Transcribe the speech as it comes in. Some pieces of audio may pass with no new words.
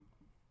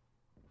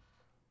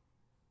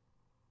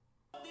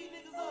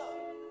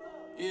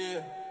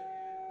Yeah.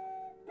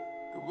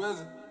 The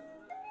Wizard.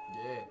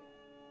 Yeah.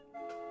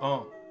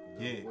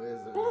 Yeah.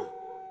 Wizard.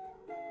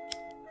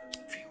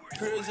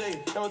 Pure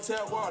J, don't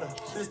tap water.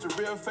 This the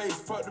real face.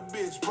 Fuck the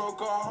bitch.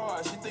 Broke our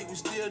heart. She think we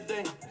still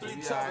dating.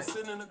 3 times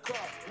sitting in the car.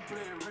 We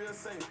play it real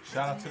safe.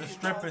 Shout out to the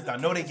strippers. I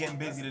know they getting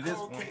busy to this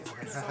one. Yeah,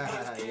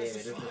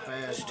 this the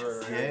fast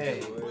bird. Yeah.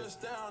 Push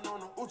down on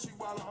the Uchi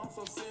while I'm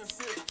so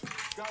sincere.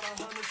 Got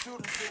 100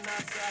 shooters sitting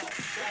outside.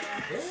 Got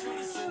 100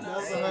 shooters sitting That's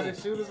outside. 100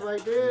 shooters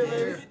right there,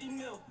 man.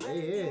 They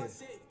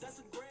is.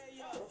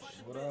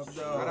 What up, What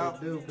dog? up,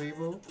 do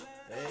people?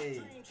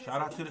 Hey. Shout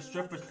out to the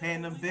strippers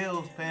paying them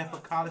bills, paying for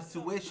college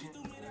tuition.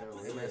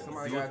 Hey, man,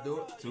 somebody gotta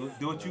do it.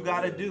 Do what you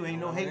gotta do. Ain't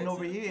no hating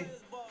over here.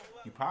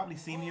 You probably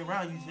see me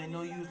around. You just didn't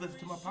know you was listening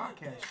to my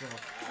podcast show.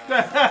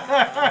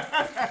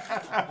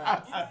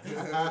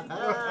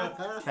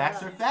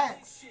 Facts are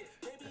facts.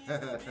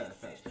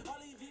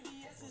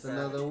 It's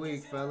another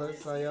week,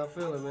 fellas. How y'all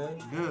feeling, man?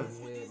 Good.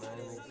 Yeah, man,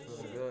 niggas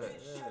feeling good.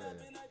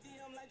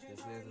 This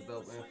is the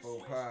Dope Info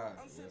Pod.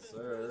 Yes,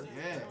 sir.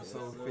 Yeah.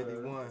 Episode Yes, sir.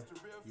 51.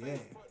 Yeah.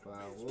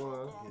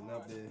 5-1. Getting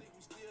up there.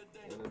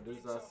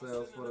 Introduce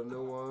ourselves for the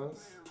new ones.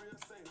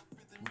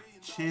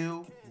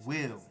 Chill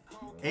Will,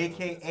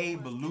 aka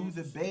Baloo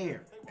the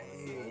Bear.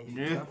 Hey,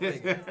 Yeah.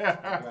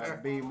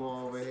 Got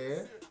B-More over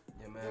here.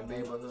 Yeah, man, B.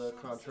 Neighborhood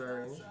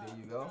contrarian. There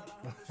you go.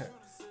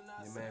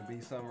 Your man B.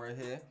 Something right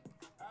here.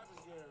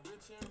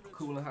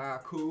 Cool and high,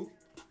 cool.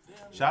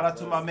 Shout out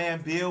to my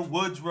man Bill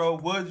Woodrow.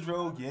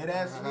 Woodrow, yeah,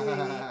 that's me.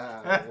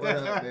 What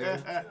up, Bill?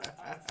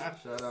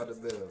 Shout out to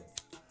Bill.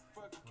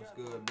 What's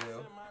good,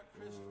 Bill?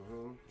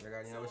 Mm-hmm. I got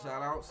any other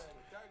shout outs?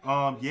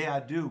 Yeah, I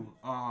do.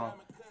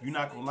 You're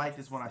not gonna like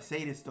this when I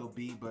say this though,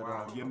 B,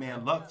 but your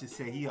man Luck just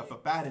said he up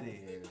out of there.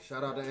 Yeah,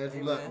 shout out to Andrew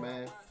Hey, Luck,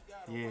 man. man.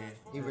 Yeah.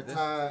 He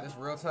retired. This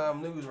real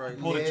time news right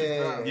Pull the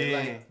here. trigger. Yeah.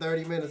 Like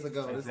 30 minutes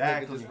ago.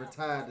 Exactly. This nigga just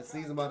retired. The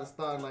season about to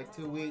start in like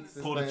 2 weeks.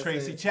 This Pulled a man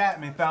Tracy said-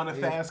 Chapman, found a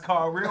fast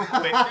car real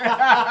quick.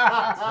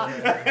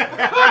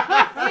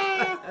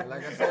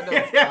 Like I said, though,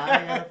 I ain't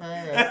got a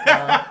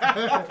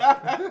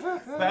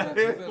pass.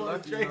 you've been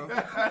lucky, you know.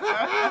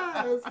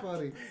 That's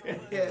funny.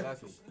 Yeah.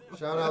 Lucky.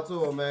 Shout out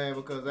to him, man,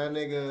 because that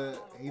nigga,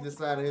 he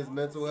decided his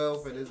mental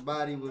health and his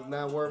body was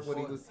not worth what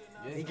he was.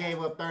 Yeah. He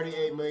gave up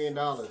 $38 million.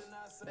 I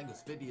think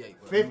it's 58.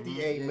 but-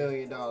 $58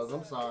 million.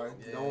 I'm sorry.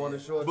 Yeah. Don't want to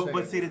short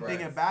But see, the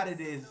thing about it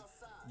is,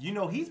 you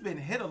know, he's been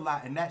hit a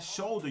lot in that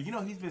shoulder. You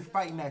know, he's been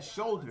fighting that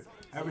shoulder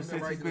ever He's been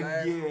since right he's the been,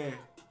 last- yeah.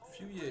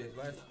 Few years,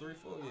 last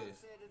 3-4 years.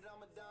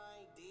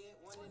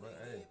 But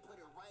hey.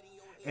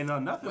 And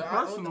nothing But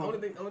personal. only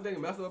thing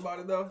messed up about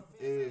it though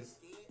is,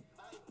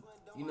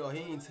 you know, he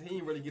ain't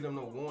really give them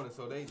no warning,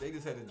 so they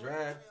just had to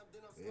drive.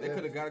 They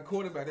could have got a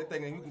quarterback. They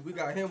thinking we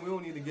got him. We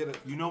don't need to get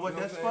a. You know what?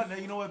 That's I'm saying?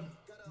 funny. You know what,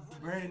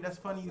 Brandon? That's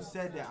funny you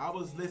said that. I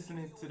was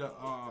listening to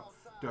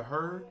the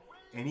Herd,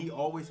 and he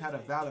always had a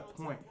valid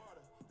point.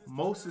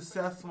 Most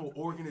successful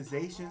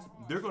organizations,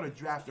 they're gonna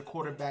draft a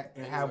quarterback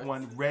and have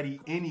one ready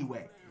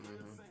anyway.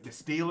 The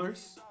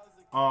Steelers.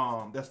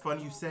 That's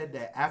funny you said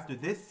that. After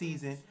this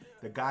season,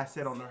 the guy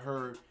said on the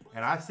Herd,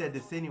 and I said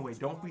this anyway.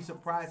 Don't be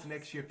surprised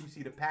next year if you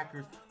see the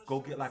Packers go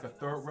get like a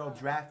third-round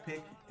draft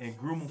pick and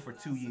groom him for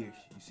 2 years.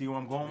 You see where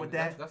I'm going with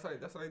that? That's how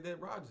they did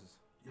Rodgers.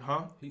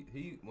 Huh?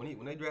 He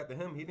when they drafted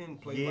him, he didn't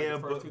play Yeah,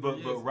 like the first but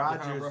 2 years.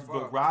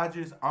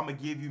 Rodgers, I'm gonna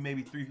give you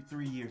maybe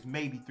three years,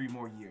 maybe 3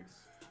 more years.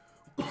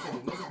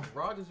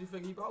 Rodgers, you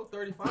think he about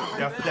 35 right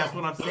now? That's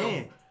what I'm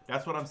saying.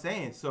 That's what I'm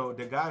saying. So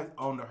the guy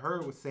on the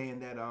Herd was saying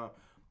that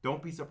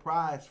don't be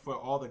surprised for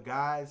all the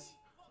guys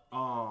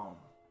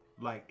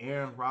like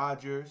Aaron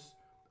Rodgers,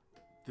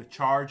 the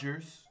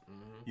Chargers.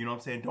 You know what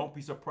I'm saying? Don't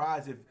be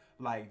surprised if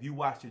like you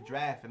watch the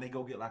draft and they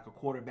go get like a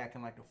quarterback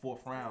in like the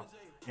 4th round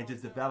and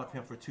just develop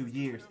him for 2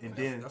 years and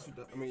then That's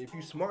what, I mean, if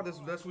you smart,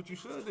 that's what you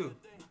should do.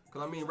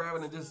 Cause I mean, rather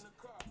than just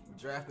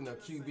drafting a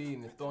QB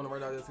and then throwing him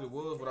right out there to the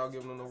wolves without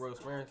giving him no real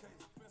experience.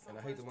 And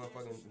I hate the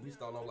motherfucking, we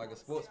starting off like a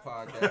sports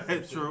podcast.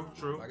 and shit.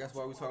 True. Like that's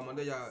why we talking about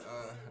that. Y'all,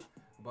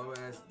 bum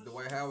ass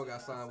Dwight Howard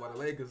got signed by the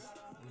Lakers.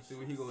 Let's see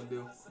what he gonna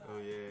do. Oh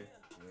yeah.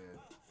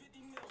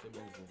 Shit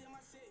amazing.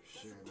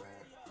 Shit, man.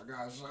 I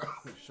got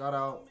shout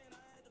out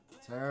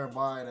to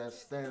everybody that's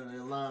standing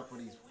in line for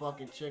these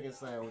fucking chicken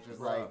sandwiches.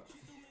 Bro. Like,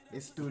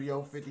 it's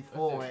Studio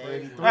 54 That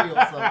and shit 83 or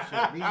some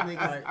shit. These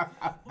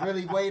niggas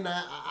really waiting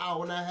an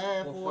hour and a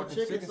half For for a fucking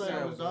chicken chicken sandwich,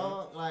 sandwich,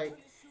 dog. Like,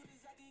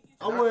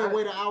 I And wouldn't I-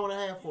 wait an hour and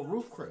a half for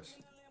Roof Chris.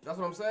 That's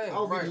what I'm saying. I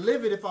would right. be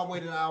livid if I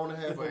waited an hour and a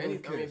half for for any,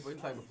 Roof I mean, Chris. for any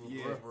type of food.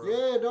 Yeah. For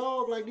real. Yeah,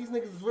 dog. Like, these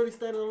niggas is really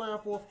standing in line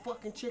for a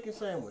fucking chicken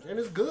sandwich. And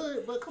it's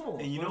good, but come on.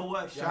 And you know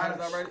what? Y'all had Shout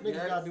it out. already?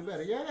 Niggas gotta do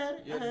better. Yeah, I had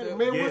it. Yeah, I had yeah. it.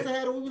 Man, Yeah. Winston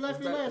had it when we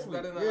left here last week.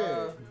 in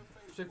Yeah.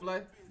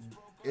 Chick-fil-A?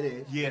 It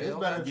is. Yeah, it's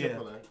better than yeah.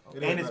 Chick-fil-A.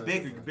 It is And it's better than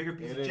bigger, Chick-fil-A. bigger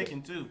piece It of is.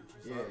 chicken too.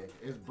 Yeah,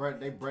 it's bread.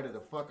 They breaded the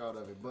fuck out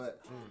of it, but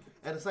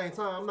at the same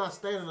time, I'm not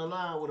standing in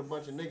line with a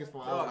bunch of niggas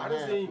for an hour I and a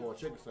just half seen- for a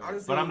chicken I sandwich.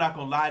 just But I'm not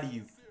gonna lie to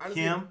you. I just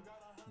Kim,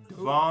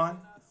 Devon,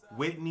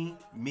 Whitney,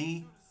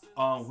 me,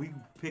 We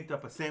picked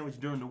up a sandwich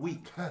during the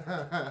week.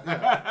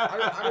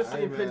 I just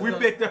seen pictures. We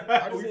picked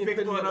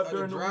one up of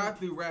during the the week.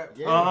 drive-through rap.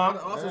 Yeah. I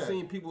also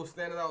seen people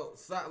standing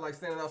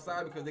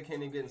outside because they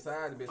can't even get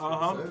inside the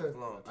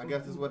bitch. I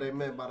guess that's what they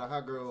meant by the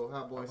hot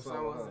boy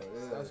song.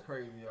 That's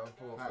crazy, yo.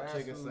 For hot fast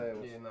chicken food,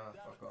 sandwich. Yeah, nah,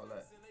 fuck all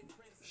that.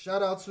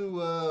 Shout out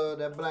to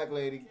that black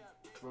lady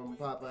from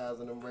Popeyes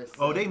and them racist.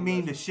 Oh, they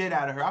mean the shit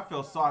out of her. I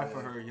feel sorry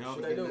for her, yo.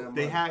 What they do?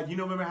 They had,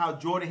 remember how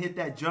Jordan hit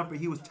that jumper?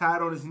 He was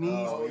tied on his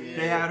knees. Oh, yeah.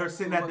 They had her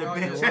sitting at the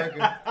bench.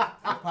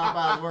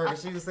 Popeyes working.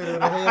 She was sitting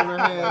with her head in her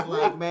hands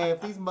like, man,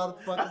 if these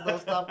motherfuckers don't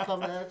stop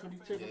coming to ask for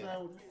these chicken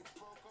sandwiches.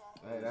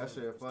 Hey, that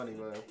shit funny,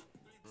 man.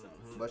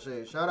 But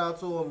shit, shout out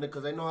to them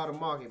because they know how to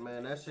market,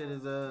 man. That shit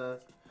is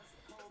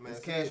it's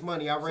cash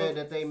money. I read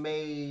that they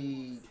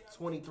made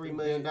 $23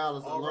 million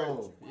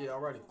alone. Yeah,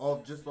 already.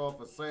 Off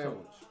a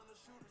sandwich.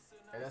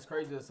 And that's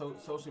crazy that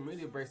social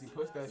media basically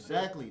pushed that shit.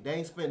 Exactly. They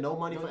ain't spend no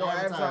money for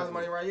advertising advertising.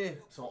 money right here.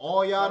 So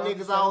all y'all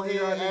niggas out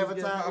here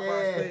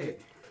advertising.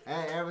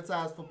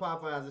 advertise for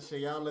Popeyes and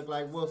shit. Y'all look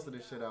like Wilson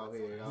and shit out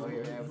here. Out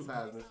here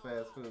advertising this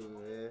fast food,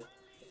 man.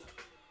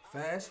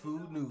 Fast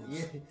food news.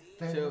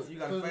 Yeah. Chill, you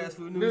got a fast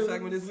food news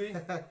segment this week?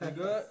 You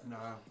good?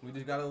 Nah. We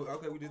just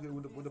got we just did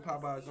with the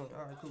Popeyes joint.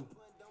 All right, cool.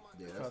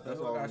 Yeah, That's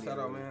all I got. Shout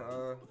out, man.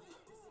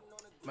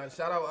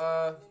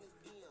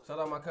 Shout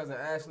out my cousin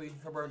Ashley.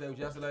 Her birthday was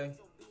yesterday.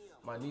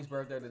 My niece's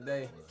birthday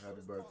today.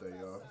 Happy birthday,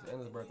 y'all.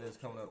 Anna's birthday is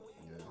coming up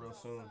real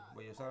soon.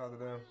 But yeah, shout out to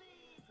them.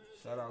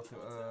 Shout out to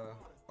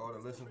all the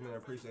listeners, man. I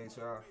appreciate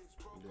y'all.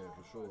 Yeah,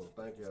 for sure.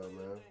 Thank y'all,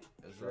 man.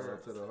 Yes, Shout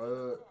out to the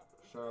hood.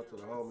 Shout out to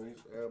the homies.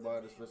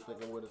 Everybody that's been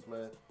sticking with us,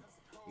 man.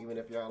 Even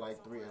if y'all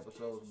like 3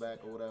 episodes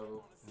back or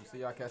whatever. We see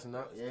y'all catching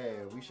up.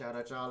 Yeah, we shout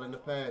out y'all in the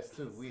past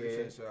too. We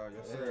appreciate y'all.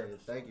 Yes, sir.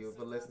 Thank you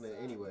for listening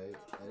anyway,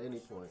 at any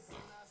point.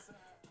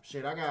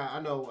 Shit,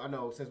 I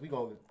know. Since we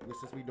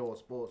doing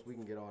sports, we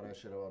can get all that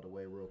shit out of the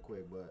way real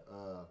quick. But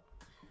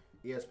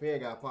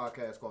ESPN got a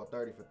podcast called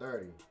 30 for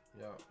 30.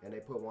 Yeah. And they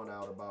put one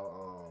out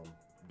about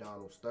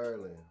Donald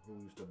Sterling, who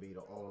used to be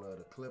the owner of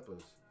the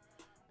Clippers,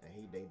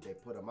 and they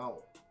put him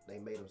out. They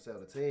made him sell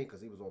the team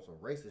because he was on some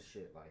racist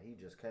shit. Like he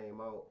just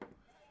came out.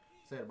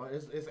 Said, but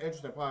it's an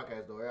interesting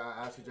podcast though.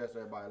 I suggest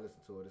everybody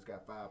listen to it. It's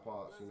got 5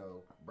 parts,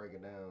 break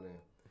it down and.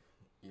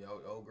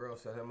 Yo, old girl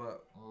set him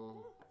up.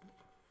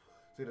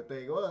 See, the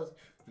thing was,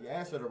 he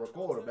asked her to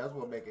record him. That's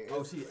what make it.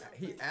 Oh,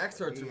 he asked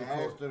her to record. He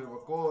asked her to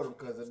record him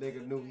because the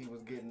nigga knew he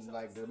was getting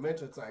like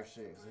dementia type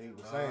shit. So he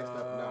was saying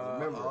stuff and not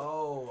remembering.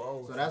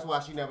 Oh. So that's why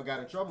she never got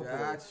in trouble for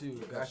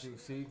it. Got you.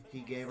 See,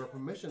 he gave her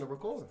permission to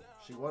record him.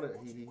 She wanted.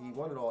 He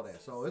wanted all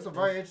that. So it's a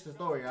very interesting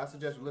story. I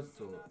suggest you listen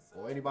to it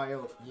or anybody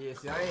else. Yeah.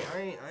 See, I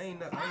ain't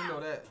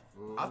know that.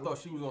 I thought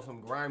she was on some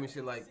grimy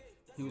shit like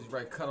he was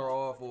ready to cut her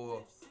off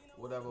or.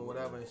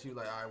 Whatever, and she was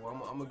like, all right,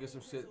 well, I'm gonna get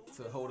some shit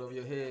to hold over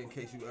your head in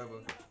case you ever,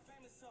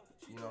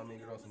 get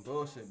on some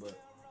bullshit, but,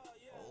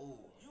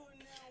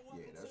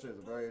 yeah, that shit's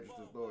a very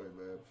interesting story,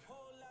 man.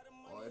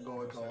 It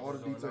go into all the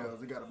details.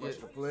 They got a bunch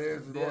of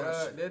players and all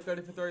that shit. They're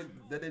 30 for 30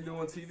 that they do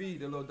on TV,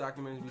 their little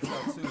documentaries be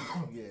tough, too.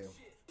 Yeah.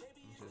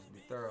 Just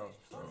be thorough,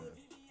 so,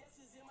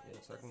 yeah,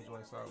 check them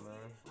joints out,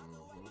 man.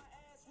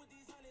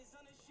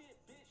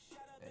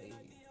 Hey.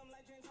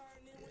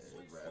 Yeah,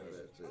 he's right of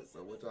that shit. So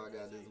what y'all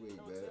got this week,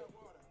 man?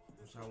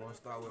 I want to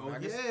start with.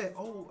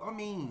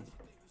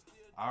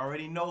 I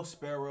already know,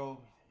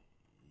 Sparrow.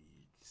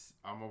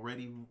 I'm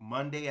already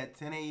Monday at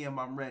 10 a.m.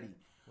 I'm ready.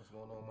 What's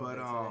going on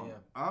Monday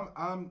at 10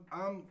 a.m.?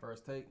 I'm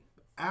first take.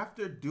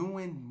 After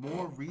doing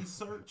more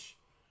research,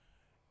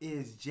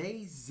 is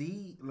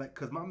Jay-Z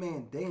cause my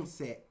man Dame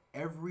said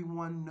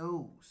everyone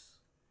knows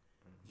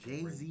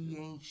Jay-Z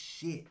ain't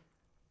shit.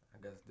 I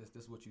guess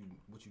this what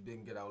you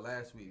didn't get out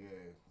last week.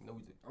 Yeah.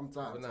 I'm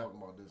tired of talking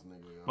about this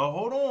nigga. Yo. But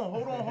hold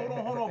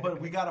on. But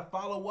we gotta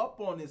follow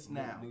up on this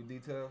now. New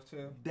details,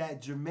 chill.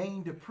 That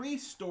Jermaine Dupri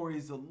story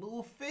is a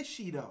little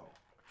fishy though.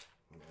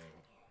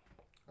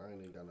 Yeah. I ain't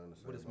even got nothing to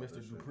say. What is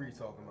Mr. Dupri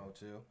talking about,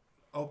 chill?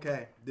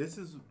 Okay, this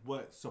is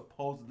what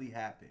supposedly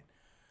happened.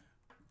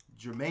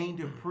 Jermaine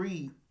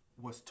Dupri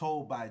was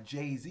told by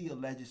Jay-Z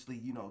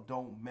allegedly,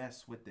 don't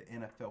mess with the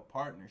NFL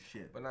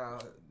partnership. But nah,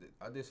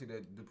 I did see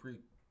that Dupri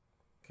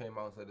came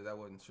out and said that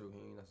wasn't true.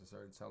 He ain't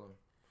necessarily telling him.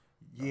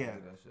 Yeah,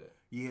 that shit.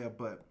 Yeah,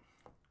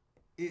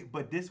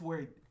 but this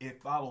where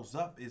it follows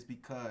up is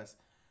because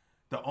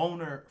the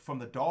owner from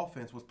the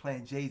Dolphins was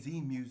playing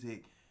Jay-Z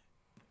music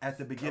at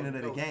the beginning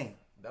of the game.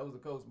 That was the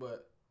coach,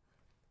 but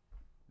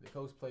the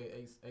coach played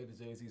 8 of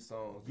Jay-Z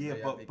songs. Yeah,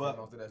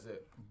 but that's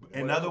it.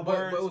 In other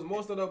words, but it was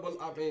most of them. But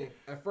I mean,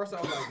 at first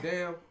I was like,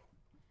 damn.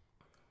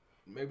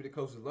 Maybe the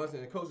coach is lunching.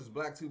 And the coach is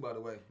black too, by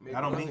the way. Maybe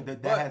I don't mean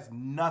that has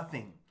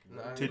nothing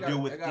to do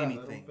with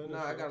anything.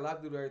 I got a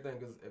lot to do with everything.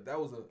 Because if that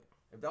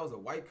was a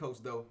white coach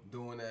though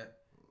doing that,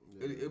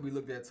 it'd be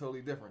looked at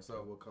totally different. So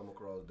it would come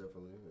across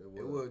differently.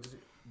 It would.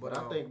 But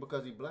I think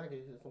because he black, he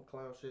did some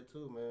clown shit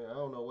too, man. I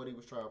don't know what he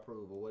was trying to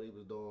prove or what he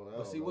was doing.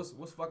 But see, what's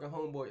fucking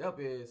homeboy up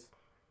is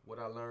what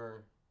I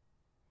learned.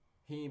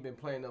 He ain't been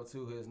playing up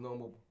to his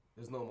normal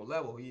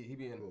level. He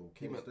been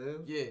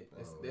Stills? yeah.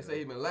 They say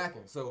he been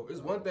lacking. So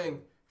it's one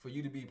thing for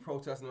you to be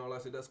protesting and all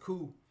that shit, that's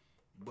cool.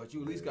 But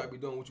you at least gotta be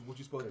doing what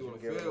you supposed to do on the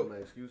Give field. them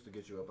an excuse to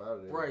get you up out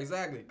of there. Right,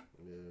 exactly.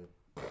 Yeah.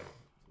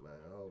 Man,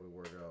 I hope it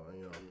work out.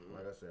 You know,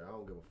 like I said, I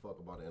don't give a fuck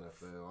about the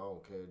NFL. I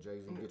don't care.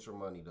 Jay-Z, get your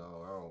money,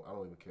 dog. I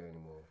don't even care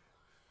anymore.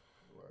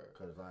 Right.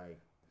 Cause like,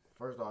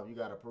 first off, you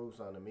gotta prove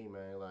something to me,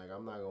 man. Like,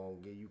 I'm not gonna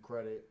give you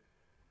credit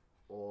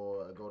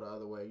or go the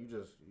other way. You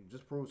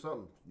just prove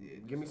something. Yeah,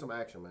 give me some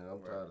action, man.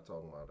 I'm tired of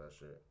talking about that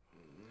shit.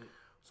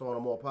 So on a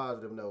more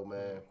positive note,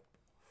 man,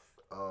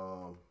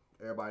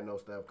 everybody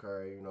knows Steph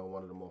Curry. You know,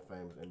 one of the more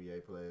famous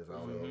NBA players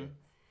out there.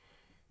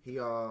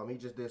 He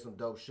just did some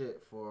dope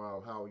shit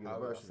for Howard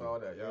University. I saw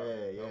that,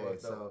 yeah.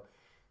 So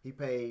he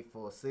paid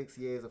for 6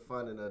 years of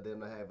funding of them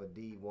to have a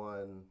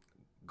D1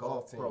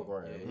 golf team.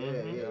 program.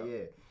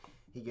 Yeah.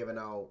 He giving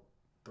out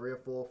 3 or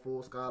 4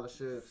 full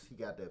scholarships. He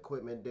got the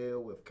equipment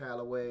deal with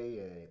Callaway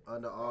and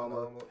Under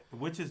Armour,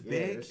 which is Yeah,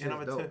 big. this And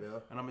I'm shit's gonna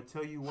dope, I'm gonna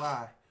tell you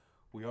why.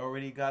 We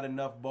already got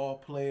enough ball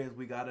players.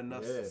 We got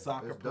enough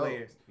soccer it's dope.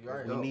 players.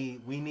 Right.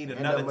 We need And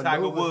another the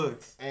Tiger maneuvers-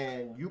 Woods.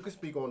 And you can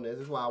speak on this.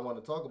 This is why I want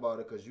to talk about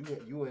it, because you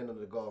into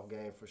the golf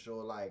game for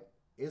sure. Like,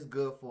 it's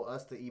good for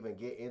us to even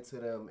get into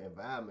them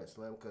environments,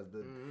 Slim, because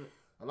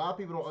a lot of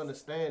people don't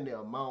understand the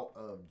amount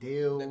of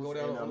deals They go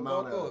down and the on the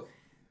amount golf of course.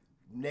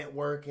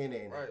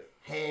 networking and Right.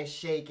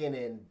 handshaking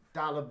and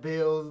dollar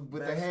bills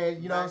with the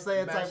hand, you know what I'm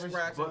saying? back Type of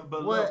scratching. shit.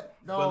 But What?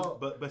 look, No.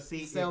 but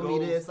see, Sell it me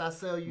goes, this, I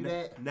sell you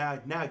that.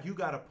 Now you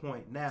got a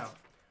point. Now,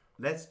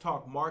 let's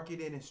talk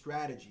marketing and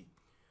strategy.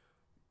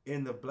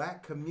 In the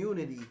black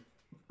community,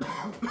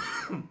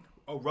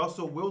 a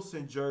Russell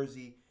Wilson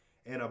jersey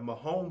and a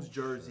Mahomes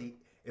jersey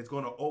is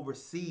going to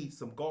oversee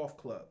some golf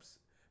clubs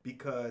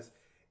because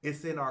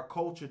it's in our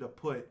culture to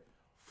put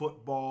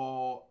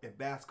football and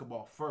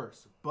basketball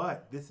first.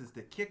 But this is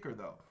the kicker,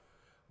 though.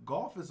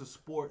 Golf is a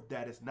sport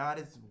that is not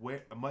as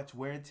much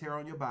wear and tear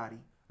on your body.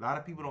 A lot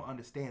of people don't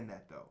understand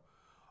that, though.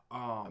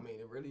 I mean,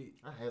 it really.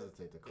 I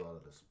hesitate to call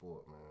it a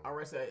sport, man. I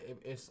would say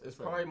it's a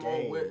probably game,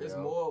 more wear. It's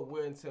yo. more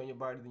wear and tear on your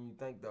body than you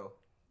think, though.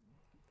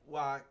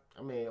 Why?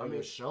 I mean, on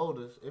your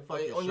shoulders. It fuck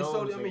Like, your on your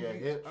shoulders shoulder,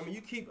 and your hips.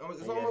 you keep. It's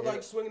And your almost like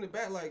hips. swinging it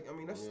back. Like, I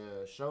mean, that's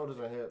Yeah, shoulders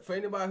and hips. for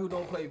anybody who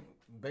don't play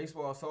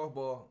baseball or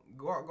softball.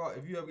 Go out.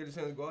 If you ever get a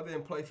chance to go out there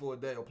and play for a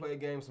day or play a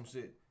game, some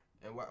shit,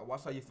 and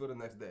watch how you feel the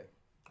next day.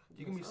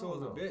 You can be sore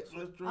as a bitch.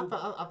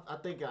 I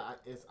think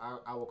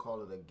I would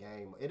call it a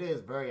game. It is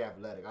very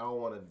athletic. I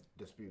don't want to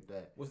dispute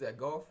that. What's that,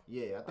 golf?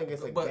 Yeah, I think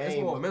it's a But game.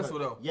 it's more because- mental,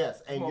 though. Yes,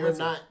 It's and more you're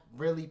mental. not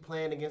really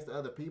playing against the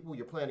other people.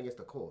 You're playing against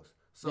the course.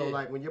 So, Yeah.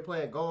 like, when you're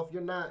playing golf,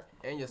 you're not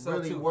And yourself,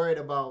 really too. worried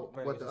about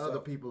Playing what the against other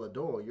yourself. people are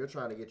doing. You're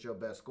trying to get your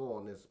best score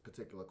on this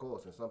particular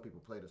course, and some people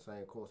play the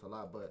same course a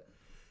lot. But,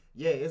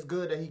 yeah, it's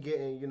good that he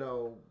getting,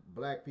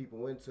 black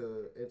people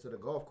into the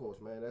golf course,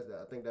 man.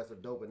 I think that's a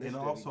dope initiative.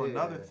 And also he did,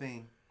 another man.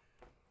 thing,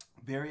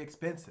 very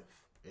expensive.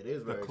 It is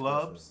The very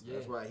clubs. expensive.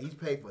 That's right. He's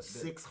paid for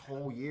 6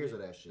 whole years of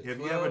that shit. Have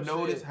you Club ever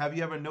noticed? shit. Have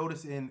you ever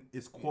noticed in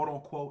it's quote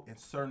unquote in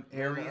certain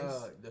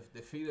areas?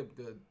 The fee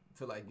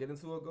to like get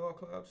into a golf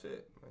club,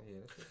 shit. Man, yeah,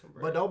 that's some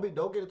bread. But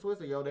don't get it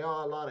twisted, yo. There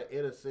are a lot of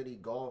inner city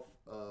golf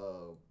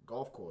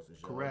courses,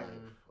 yo. Correct.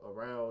 Like,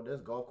 around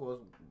this golf course,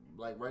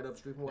 like right up the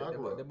street from where I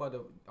grew They up. about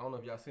to, I don't know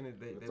if y'all seen it.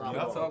 They Top talking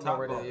Golf. about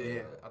Top it. Golf, Yeah,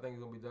 yeah. I think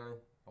it's gonna be done.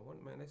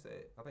 They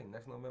said I think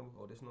next November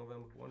or this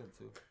November, 1 or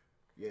 2.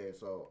 Yeah,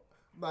 so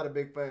I'm not a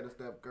big fan of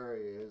Steph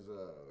Curry and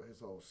his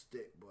whole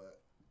stick, but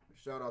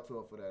shout out to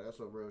him for that. That's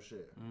some real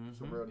shit.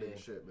 Some real nigga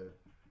shit, man.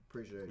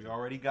 Appreciate We you.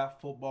 already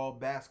got football,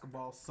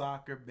 basketball,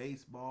 soccer,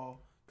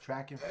 baseball,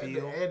 track and And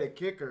field. the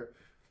kicker,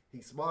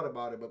 he's smart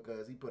about it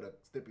because he put a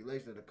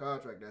stipulation in the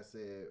contract that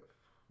said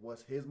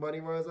once his money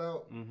runs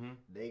out,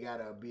 they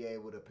gotta be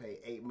able to pay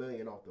 $8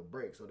 million off the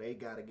break. So they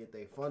gotta get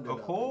their funding. Of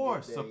up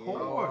course, and get of their,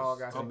 course,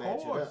 gotcha. to of match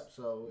it course, up.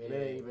 So it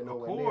ain't even of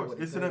nowhere near course. what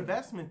he It's an paid.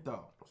 investment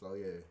though. So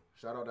yeah,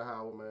 shout out to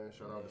Howard, man.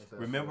 Shout out to Steph.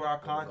 Remember our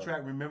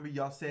contract? Remember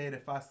y'all said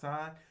if I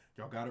sign,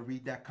 y'all gotta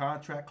read that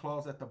contract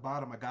clause at the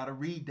bottom. I gotta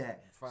read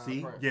that. Fine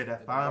See, print. yeah, At that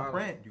the fine bottom.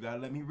 print. You gotta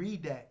let me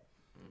read that.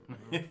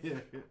 Yeah,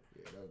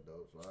 that's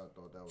dope. So I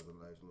thought that was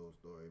a nice little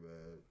story,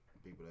 man.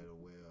 People that are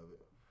aware of it.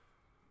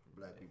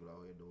 Black people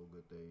out here doing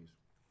good things.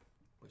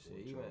 But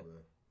Doing shit, what y'all,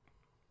 man.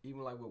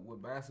 even like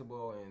with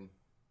basketball and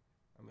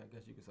I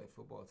guess you could say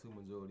football too,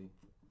 majority.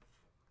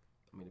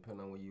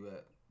 Depending on where you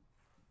at.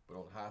 But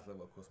on the highest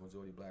level, of course,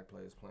 majority black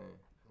players playing.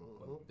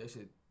 But they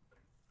should.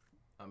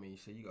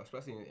 Shit, you got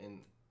especially in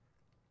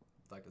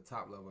like the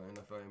top level,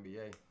 NFL,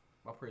 NBA.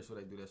 I'm pretty sure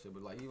they do that shit.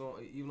 But like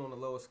even on the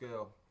lower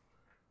scale,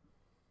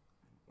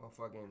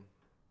 motherfucking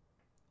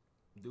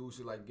dudes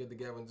should like get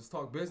together and just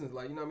talk business.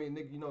 Like, you know what I mean?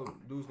 Nigga,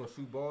 dudes gonna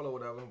shoot ball or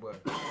whatever,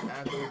 but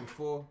after or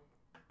before,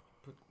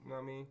 you know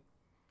what I mean?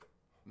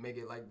 Make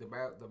it like the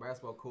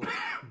basketball court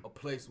a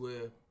place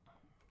where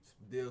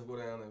deals go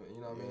down, and you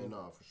know what I mean?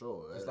 No, for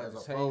sure. It's As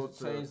like opposed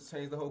to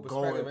change the whole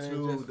going perspective.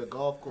 and to just, the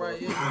golf course.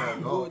 right, yeah,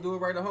 golf. do it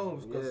right at home.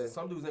 Because Yeah.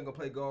 some dudes ain't gonna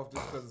play golf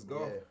just because it's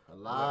golf. Yeah, a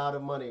lot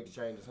of money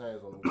exchanges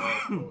hands on the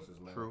golf courses,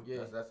 man. True.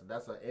 Yeah.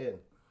 That's an end.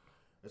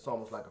 It's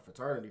almost like a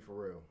fraternity for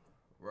real.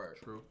 Right.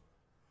 True.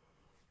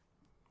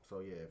 So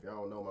yeah, if y'all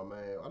don't know my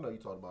man, I know you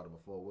talked about it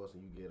before,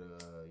 Wilson. You get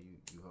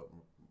you help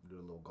do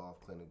a little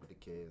golf clinic with the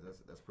kids.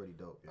 That's pretty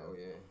dope. Yeah. Oh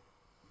yeah.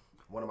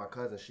 One of my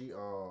cousins, she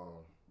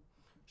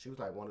was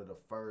like one of the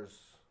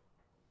first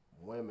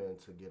women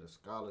to get a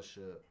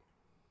scholarship,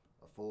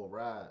 a full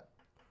ride,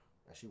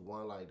 and she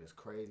won like this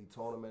crazy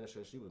tournament and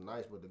shit. She was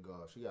nice with the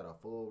golf. She got a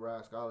full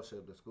ride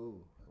scholarship to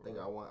school. I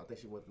think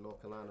she went to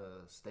North Carolina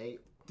State.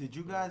 Did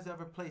you guys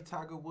ever play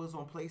Tiger Woods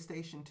on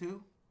PlayStation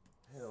 2?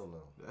 Hell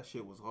no. That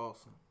shit was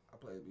awesome. I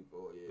played it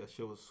before. Yeah. That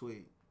shit was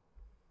sweet.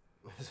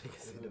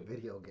 It's in the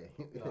video game.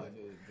 No,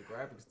 the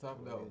graphics tough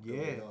though.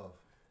 Yeah.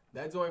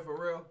 That joint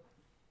for real.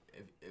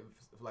 If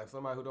like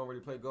somebody who don't really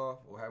play golf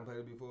or haven't played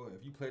it before,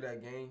 if you play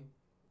that game,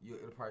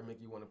 it'll probably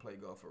make you want to play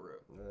golf for real.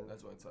 Yeah.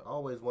 That's joint tough. I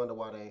always wonder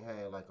why they ain't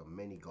had like a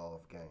mini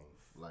golf game.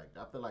 Like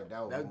I feel like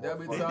that would be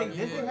That'd more be fun. tough.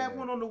 Did they have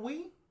one on the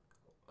Wii?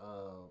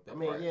 I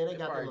mean, yeah, they got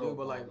the probably little,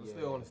 but like yeah.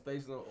 still on the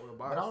station or the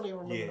box. But I don't even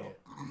remember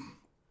Yeah.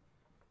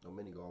 no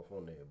mini golf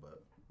on there.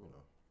 But you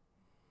know,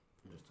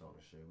 I'm just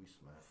talking shit. We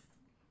smack.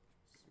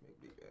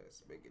 Big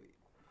ass spiggity.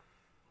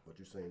 What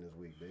you seen this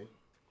week, B?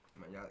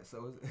 Man, y'all,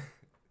 so it's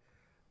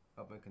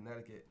up in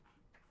Connecticut,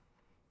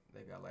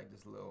 they got like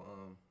this little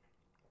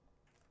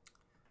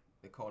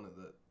they call it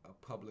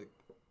a public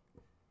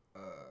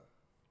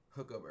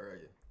hookup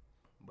area,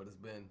 but it's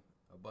been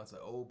a bunch of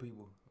old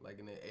people like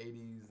in their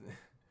 80s,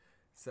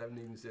 70s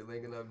and shit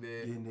linking up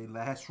there. Getting their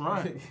last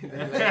run.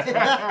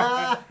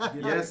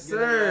 Yes,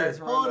 sir.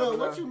 Hold on,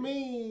 what you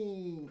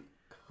mean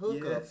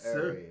hookup Yes,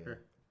 sir. area?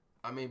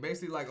 I mean,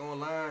 basically like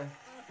online.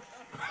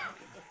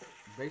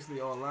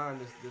 Basically online,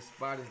 this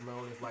spot is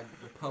known as like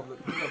the public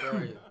hookup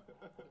area.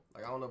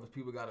 Like I don't know if it's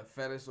people got a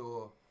fetish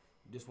or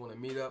just want to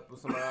meet up with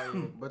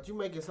somebody. But you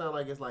make it sound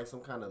like it's like some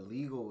kind of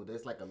legal.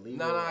 There's like a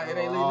legal. No, it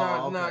ain't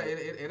legal. No, okay.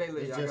 it ain't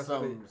legal. It's I just guess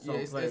some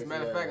it's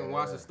matter of fact, and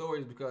watch yeah. the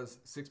stories because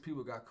 6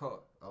 people got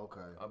caught Okay.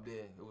 up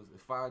there. It was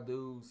 5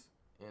 dudes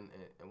and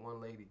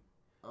 1 lady.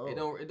 Oh. It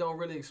don't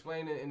really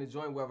explain it in the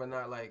joint whether or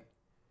not like.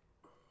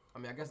 I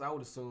mean, I guess I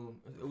would assume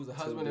it was a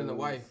husband and a dudes.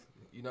 wife.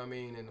 You know what I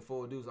mean? And the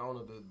 4 dudes. I don't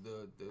know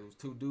if there was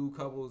 2 dude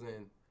couples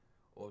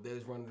or they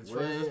just running the Where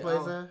train. is this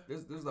place at?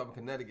 This is up in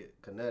Connecticut.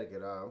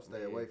 Connecticut. I'm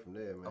staying Yeah. away from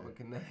there, man. Up in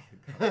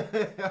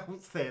Connecticut. I'm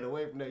staying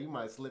away from there. You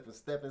might slip and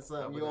step in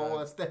something Up you in, don't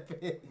want to step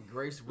in.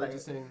 Grace Like-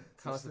 Richardson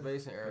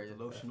Conservation Area.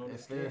 the lotion on in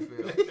the skin.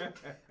 Fairfield.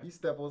 You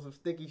step on some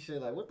sticky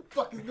shit. Like, what the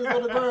fuck is this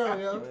on the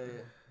ground, yo?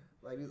 Yeah.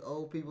 Like these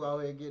old people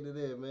out here getting it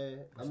in, man.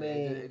 I Shit,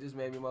 mean, it just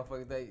made me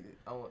motherfucking think.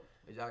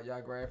 Is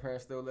y'all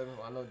grandparents still living?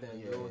 Well, I know damn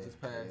Yeah, yours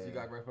just passed. yeah. You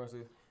got grandparents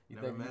still? You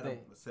Never think? met You him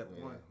think? except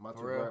yeah, one.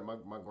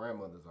 my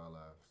grandmother's are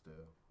alive still.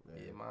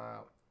 Yeah,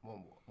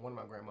 one of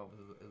my grandmothers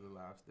is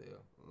alive still.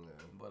 Yeah.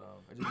 But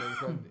it just made me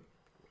think.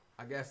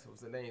 I guess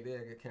what's the name there?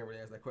 I can't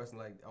really ask that question.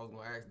 Like I was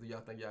gonna ask, do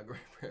y'all think y'all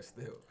grandparents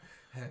still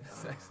having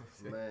sex and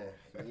shit?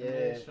 Man, Yeah,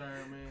 yeah.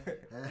 Sherman.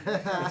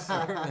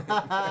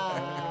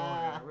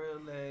 Gonna have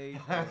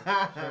relation.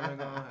 Sherman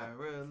gonna have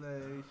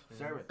relation.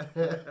 Sherman.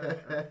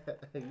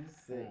 You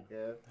sick,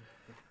 yeah.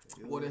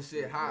 Well, this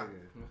shit hot.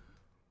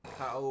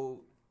 How old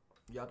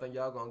y'all think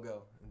y'all gonna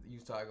go? You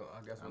start going,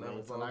 I guess I whenever mean,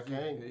 it's till I on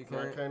can't, you till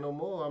I can't no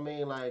more. I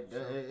mean, like,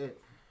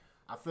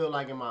 I feel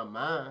like in my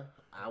mind,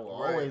 I will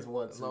Right. always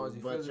want As long to, as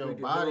you but physically your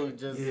can body do it.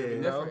 just, Yeah. you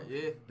know, different,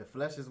 yeah. the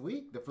flesh is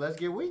weak. The flesh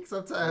get weak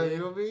sometimes. Yeah. You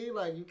know what I mean?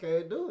 Like, you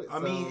can't do it. I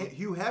mean,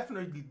 Hugh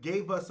Hefner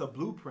gave us a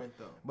blueprint,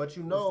 though. but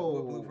you What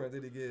know, blueprint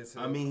did he get?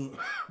 I mean,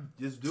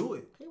 just do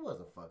it. he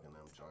wasn't fucking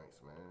them joints,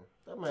 man.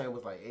 That man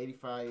was like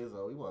 85 years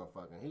old. He wasn't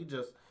fucking.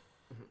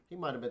 He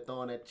might have been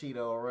throwing that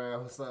Cheeto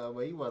around or something,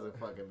 but he wasn't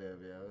fucking them,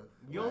 yo.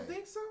 You don't Like,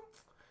 think so?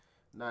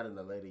 Not in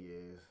the later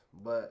years.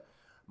 But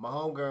my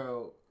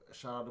homegirl,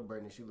 shout out to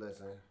Brittany, she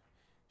listen.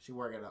 She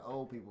work at an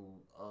old people,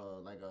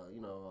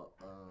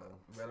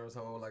 Veterans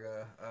home, like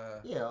a.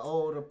 yeah,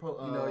 older, yeah.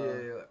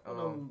 one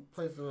of them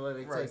places where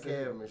they right, take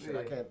care of them and shit.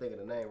 I yeah. can't think of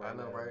the name right I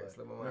know, now. right? but-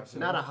 Slip my mind.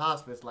 Not a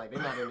hospice, like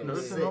they're not in there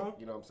Nursing sick. home?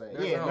 You know what I'm saying?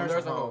 Nursing Yeah, home, nursing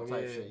nursing home home,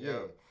 type yeah, shit. yeah. Yeah,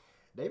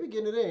 they be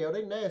getting it in, yo.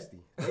 They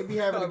nasty. They be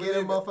having to get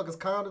them motherfuckers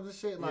condoms and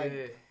shit. Like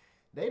yeah.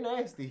 they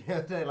nasty.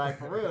 They like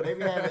for real. They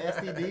be having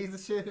STDs and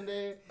shit in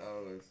there.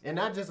 Always. And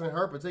not just in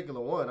her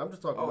particular one. I'm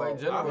just talking Oh, about in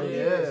general, yeah,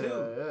 yeah, yeah,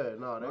 too.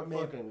 No, they My man-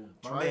 fucking.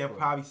 My man trifling.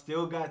 probably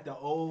still got the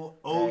old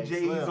OJs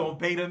Slim. on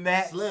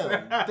Betamax.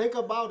 Slim. Think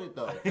about it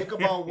though. Think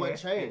about what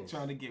changed.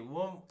 Trying to get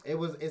one.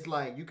 It's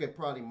like you could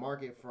probably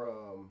mark it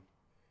from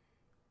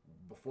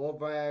before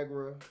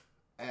Viagra,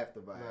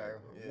 after Viagra. Viagra,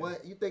 yeah.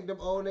 What you think them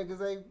old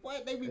niggas ain't?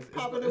 What they be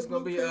popping it's them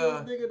gonna blue be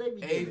pills, nigga? They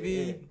be getting AV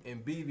it.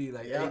 and BV,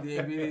 like Yeah. AD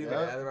and BV.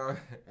 Yeah. Like,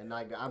 And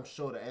like I'm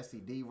sure the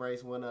STD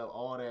rates went up,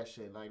 all that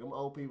shit. Like them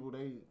old people,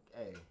 they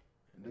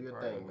do your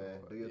thing, man.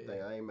 Do your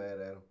thing. I ain't mad at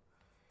them.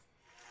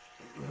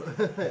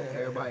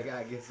 Everybody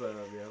gotta get some,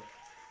 yo.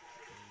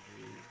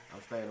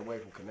 I'm staying away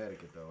from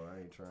Connecticut though. I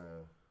ain't trying.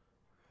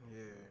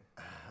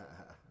 Yeah.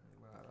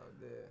 out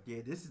there.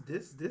 Yeah, this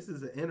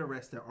is an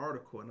interesting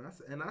article,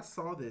 and I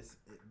saw this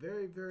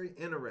very, very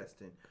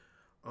interesting.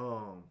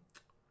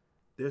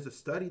 There's a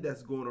study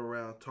that's going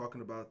around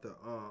talking about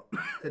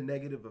the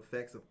negative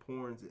effects of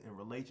porns in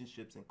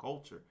relationships and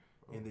culture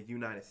in the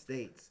United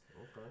States.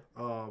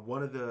 Okay.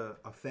 One of the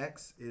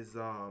effects is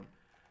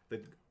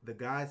the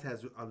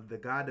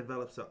guy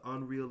develops an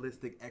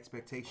unrealistic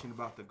expectation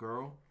about the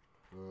girl.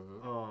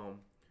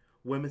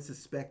 Women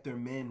suspect their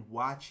men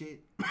watch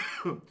it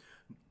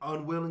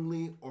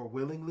unwillingly or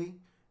willingly.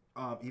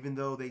 Even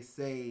though they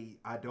say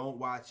I don't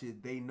watch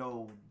it, they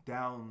know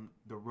down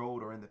the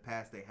road or in the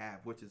past they have,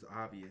 which is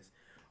obvious.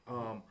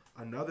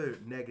 Another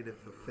negative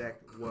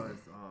effect was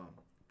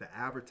the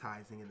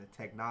advertising and the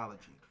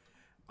technology.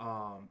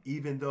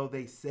 Even though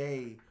they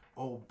say,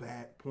 oh,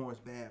 porn's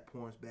bad,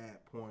 porn's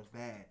bad, porn's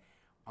bad.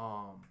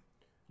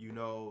 You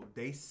know,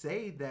 they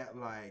say that,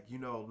 like, you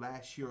know,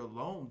 last year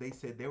alone, they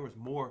said there was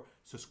more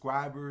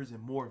subscribers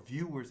and more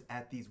viewers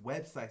at these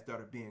websites that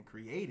are being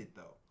created,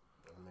 though.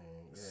 I mean,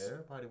 yeah,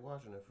 everybody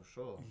watching it for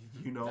sure.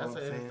 You know that's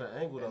what I'm saying? That's an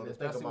angle, though, to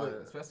think about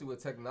it. Especially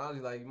with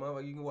technology, like,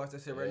 motherfucker, you can watch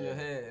that shit right in your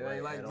hand. It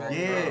ain't like back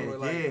then, where,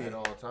 like, At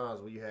all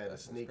times where you had to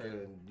sneak in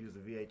and use a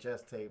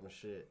VHS tape and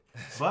shit.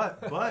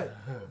 But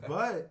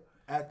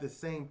at the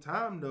same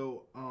time,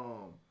 though,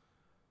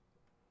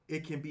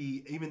 it can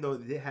be, even though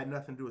it had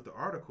nothing to do with the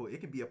article, it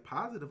can be a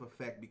positive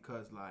effect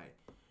because, like,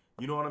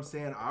 you know what I'm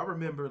saying? I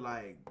remember,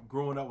 like,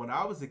 growing up when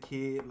I was a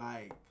kid,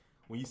 like,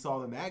 when you saw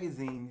the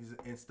magazines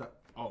and stuff,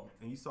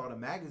 and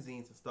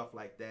stuff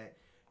like that,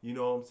 you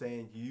know what I'm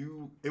saying?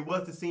 It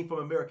was the scene from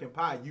American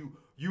Pie.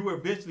 You were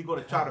eventually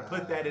going to try to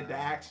put that into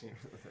action.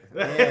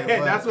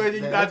 Yeah, that's where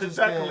you got to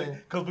chuckle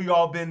because we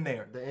all been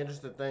there. The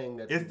interesting thing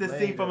that it's the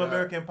scene from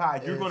American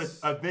Pie. You're going to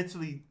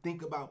eventually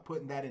think about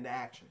putting that into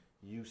action.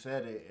 You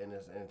said it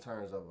in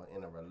terms of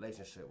in a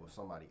relationship with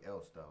somebody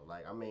else, though.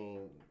 Like, I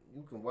mean,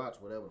 you can watch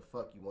whatever the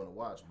fuck you want to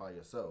watch by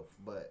yourself,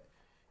 but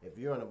if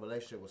you're in a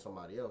relationship with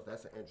somebody else,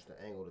 that's an interesting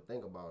angle to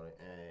think about it,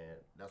 and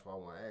that's why I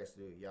want to ask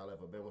you, y'all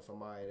ever been with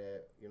somebody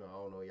that, you know, I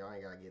don't know, y'all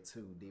ain't got to get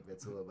too deep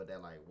into it, but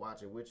that, like,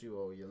 watch it with you,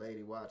 or your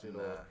lady watch it,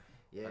 or,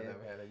 yeah. I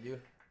never had a you.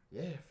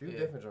 Yeah, a few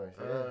different joints,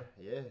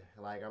 yeah.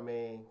 Like, I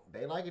mean,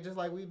 they like it just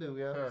like we do,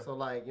 yeah. So,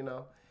 like, you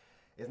know,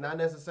 it's not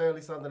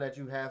necessarily something that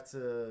you have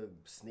to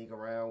sneak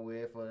around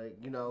with, or,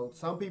 you know,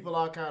 some people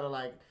are kind of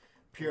like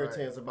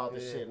Puritans about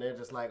this shit, and they're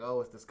just like,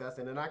 oh, it's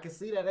disgusting, and I can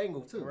see that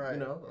angle too, you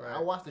know.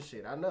 I watch the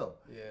shit, I know.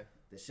 Yeah.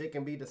 The shit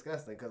can be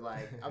disgusting, because,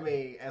 like, I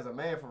mean, as a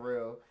man for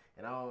real,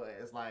 and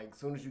it's like, as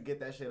soon as you get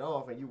that shit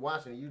off and you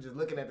watching it, you just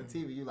looking at the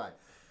TV, you like,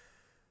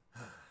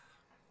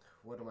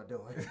 what am I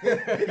doing?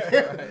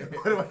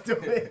 What am I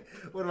doing?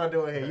 What am I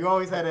doing here? You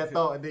always had that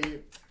thought, and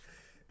then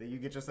you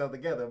get yourself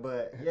together.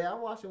 But yeah, I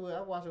watch it with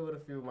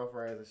a few of my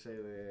friends and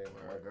shit, and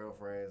my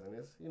girlfriends, and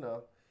it's, you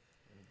know,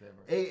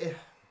 it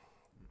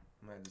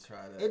might just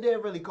try that. It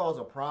didn't really cause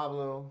a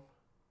problem.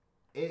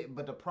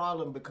 But the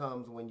problem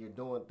becomes when you're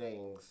doing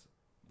things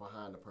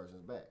behind the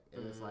person's back,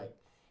 and it's like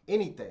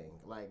anything,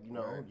 like, you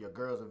know, your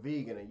girl's a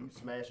vegan and you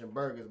smashing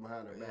burgers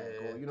behind her back,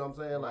 or, you know what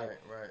I'm saying, like,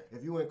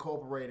 if you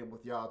incorporate it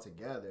with y'all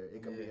together,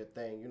 it can be a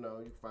thing. You know,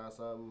 you can find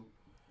something.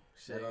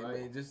 Shit, I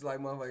mean, just like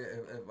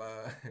motherfucker,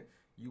 if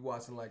you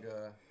watching like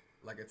a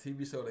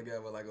TV show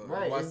together, like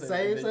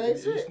same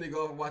shit. You sneak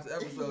off and watch the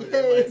episode.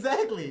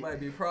 Exactly. Might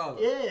be a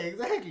problem. Yeah,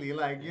 exactly.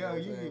 Like, yo,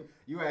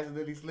 you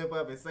accidentally slip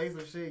up and say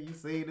some shit. You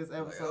see this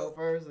episode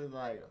first, and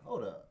like,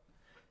 hold up.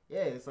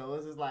 Yeah, so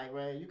it's just like,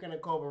 man, you can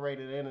incorporate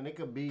it in, and it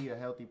could be a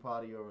healthy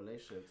part of your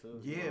relationship too.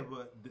 Yeah, you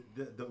know?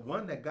 But the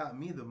one that got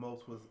me the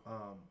most was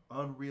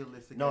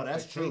unrealistic. No,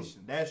 that's true.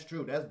 That's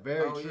true. That's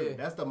very true. Yeah.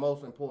 That's the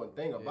most important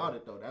thing about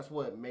it, though. That's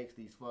what makes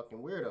these fucking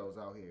weirdos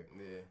out here.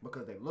 Yeah.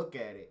 Because they look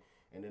at it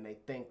and then they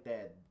think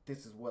that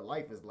this is what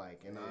life is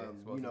like, and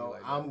you know,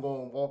 like I'm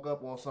gonna walk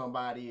up on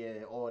somebody,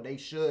 or they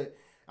should.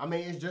 I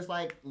mean, it's just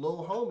like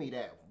Lil Homie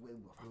that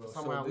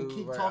somehow we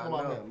keep talking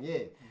about him.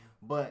 Yeah,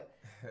 but.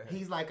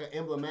 He's like an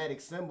emblematic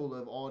symbol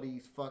of all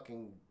these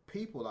fucking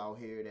people out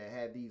here that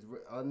have these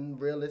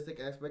unrealistic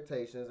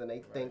expectations, and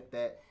they think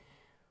that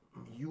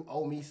you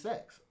owe me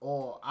sex,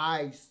 or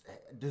I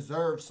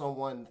deserve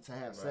someone to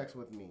have sex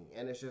with me.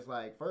 And it's just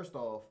like, first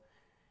off,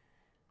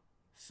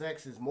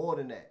 sex is more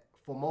than that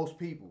for most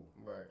people.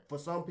 Right. For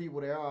some people,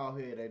 they're out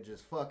here, they're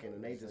just fucking,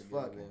 and they just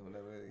fucking.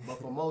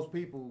 But for most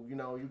people, you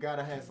know, you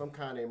gotta have some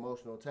kind of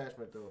emotional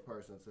attachment to a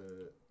person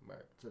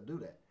to do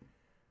that.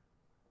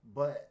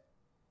 But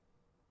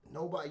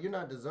you're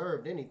not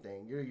deserved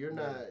anything. You're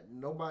not.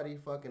 Nobody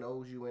fucking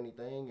owes you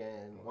anything.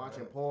 And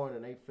watching porn,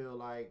 and they feel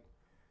like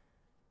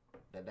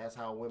that's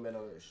how women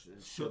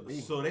should be.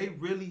 So they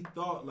really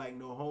thought, like,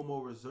 No Homo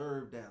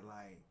reserved, that,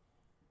 like,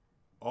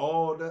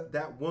 all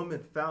that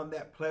woman found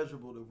that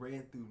pleasurable to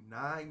ran through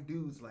 9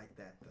 dudes like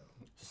that,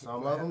 though.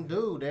 Some of them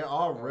do. There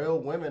are real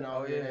women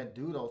out here that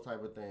do those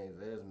type of things.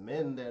 There's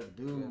men that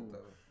do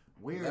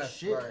weird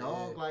shit,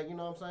 dog. Like, you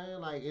know what I'm saying?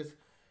 Like,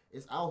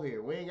 it's out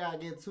here. We ain't gotta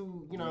get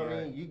too, you know what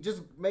I mean? You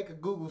just make a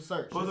Google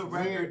search. For the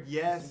record,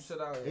 yes.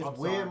 It's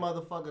weird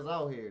motherfuckers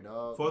out here,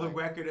 dog. For the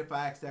record, if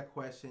I ask that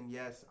question,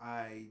 yes,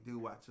 I do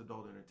watch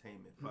adult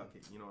entertainment. Fuck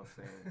it. You know what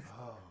I'm saying?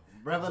 Oh,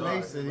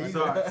 revelation.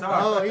 Sorry.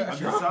 Oh, he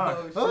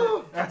dropped. Dropped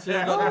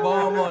the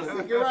bomb on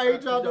it. You're right, he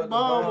dropped the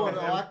bomb on it.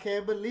 Oh, I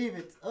can't believe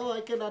it. Oh,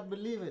 I cannot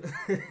believe it.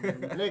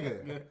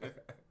 Nigga.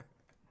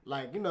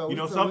 Like, you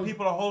know, some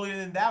people are holier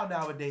than thou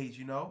nowadays.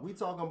 We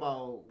talking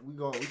about we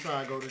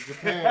try to go to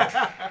Japan.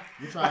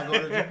 We try to go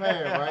to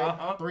Japan,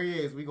 right? 3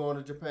 years we going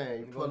to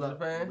Japan. You pull up,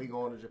 Japan? we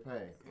going to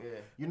Japan. Yeah.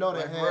 You know they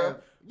Like, have. bro?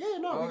 Yeah,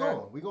 no,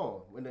 Okay. we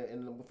going.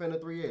 Within the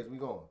 3 years, we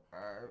going.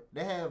 Alright.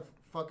 They have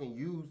fucking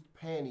used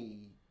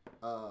panty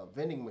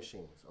vending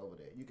machines over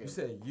there. You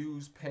said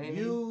used panty?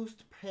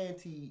 Used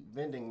panty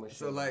vending machines.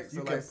 So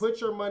you can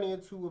put your money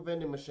into a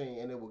vending machine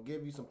and it will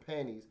give you some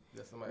panties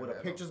with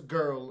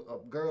a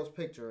girl's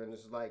picture, and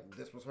it's like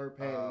this was her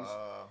panties.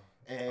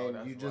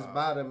 And you just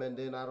buy them, and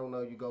then I don't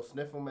know, you go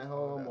sniff them at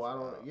home, or I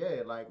don't. Wild.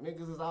 Yeah, like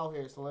niggas is out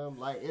here, Slim.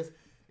 Like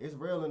it's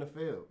real in the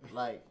field.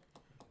 Like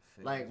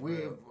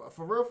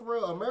for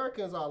real,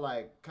 Americans are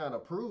like kind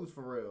of prudes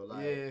for real.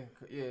 Like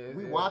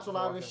we watch a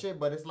lot of this shit,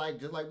 but it's like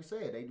just like we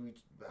said, they be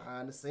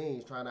behind the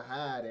scenes trying to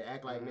hide and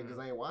act like niggas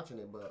ain't watching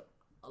it. But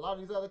a lot of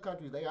these other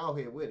countries, they out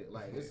here with it.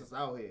 Like it's just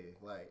out here.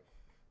 Like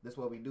this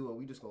what we do, and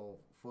we just gonna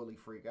fully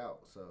freak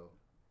out. So.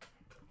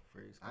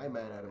 I ain't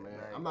mad at it, man.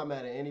 I'm not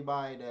mad at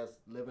anybody that's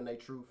living their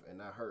truth and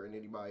not hurting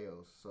anybody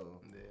else.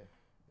 So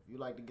if you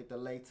like to get the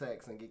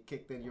latex and get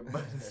kicked in your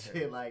butt and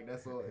shit, like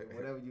that's all,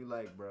 whatever you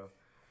like, bro.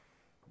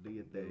 Do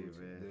your thing,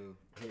 man.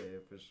 Yeah,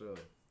 for sure.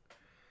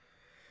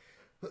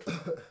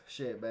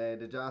 Shit, man.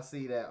 Did y'all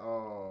see that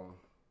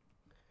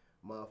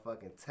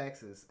motherfucking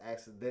Texas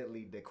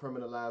accidentally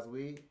decriminalized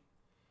weed?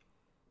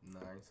 No,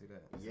 I didn't see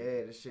that.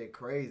 Yeah, this shit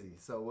crazy.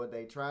 So what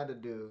they tried to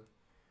do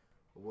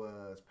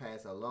was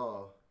pass a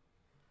law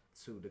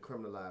to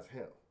decriminalize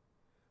hemp.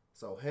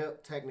 So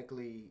hemp,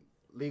 technically,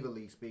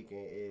 legally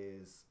speaking,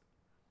 is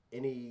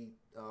any,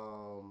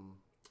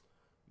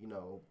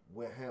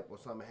 when hemp or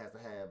something has to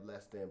have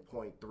less than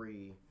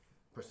 0.3%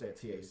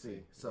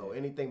 THC. So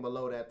anything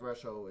below that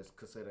threshold is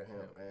considered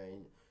hemp,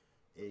 and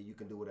you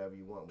can do whatever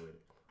you want with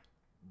it.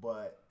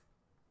 But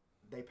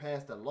they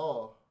passed a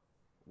law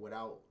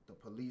without the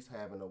police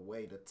having a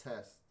way to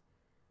test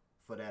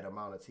for that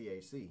amount of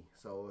THC.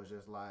 So it's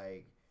just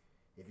like,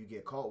 if you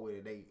get caught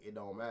with it, it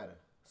don't matter.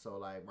 So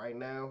like right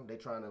now, they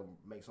trying to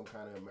make some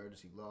kind of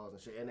emergency laws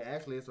and shit. And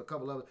actually, it's a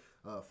couple of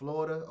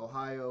Florida,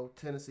 Ohio,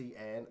 Tennessee,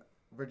 and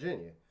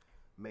Virginia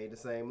made the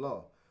same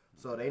law.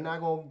 So they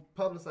not gonna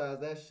publicize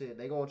that shit.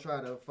 They gonna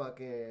try to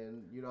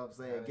fucking, you know what I'm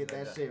saying, get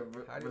that shit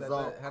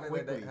resolved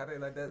quickly. How they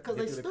like that? Because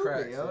they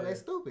stupid, yo. They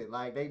stupid.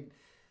 Like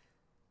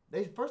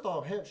they first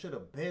off, hemp should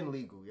have been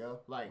legal,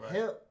 yo. Like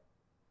hemp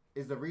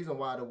is the reason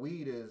why the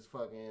weed is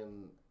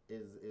fucking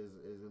is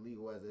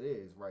illegal as it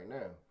is right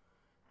now.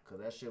 Cause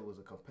that shit was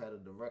a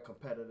direct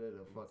competitor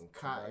to fucking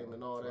cotton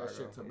and all that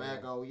shit,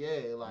 tobacco,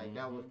 like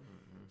that was.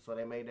 So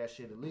they made that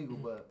shit illegal,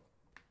 but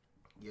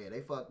yeah,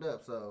 they fucked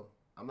up. So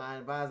I'm not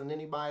advising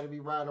anybody to be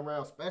riding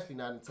around, especially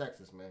not in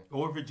Texas, man.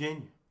 Or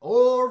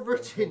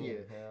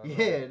Virginia.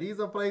 Yeah, these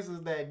are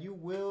places that you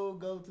will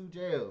go to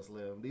jail,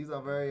 Slim. These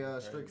are very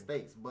strict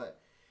states, but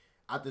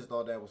I just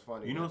thought that was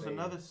funny. You know, it's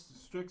another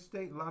strict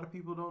state a lot of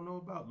people don't know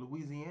about,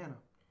 Louisiana.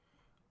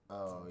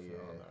 Oh, yeah.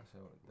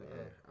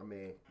 I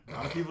mean, a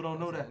lot of people don't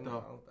know that,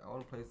 though. I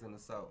want a place in the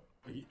South.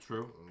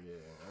 True.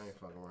 Yeah, I ain't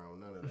fucking around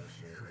with none of that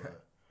shit,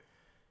 but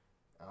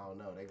I don't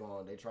know.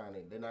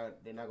 They're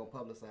not gonna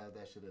publicize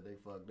that shit that they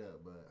fucked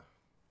up, but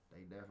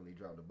they definitely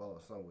dropped the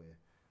ball somewhere.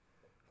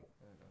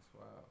 Yeah, that's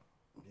wild.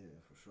 Yeah,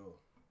 for sure.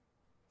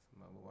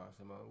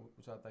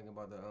 What y'all think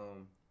about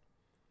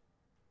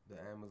the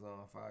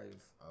Amazon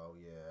fires? Oh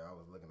yeah, I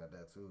was looking at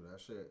that too. That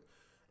shit,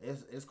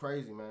 it's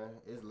crazy,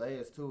 man. It's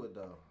layers to it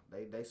though.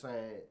 They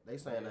saying that they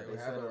set it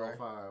on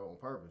fire on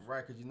purpose.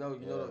 Right, cause you know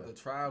the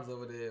tribes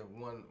over there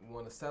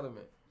won a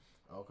settlement.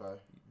 Okay.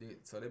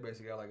 So they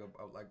basically got like a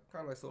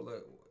kind of like sort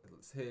of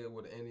head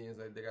with the Indians.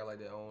 They got like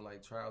their own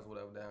like tribes,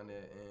 whatever down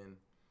there, and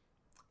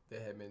they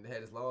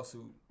had this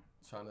lawsuit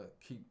trying to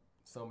keep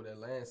some of their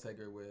land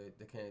sacred where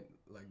they can't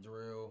like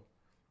drill,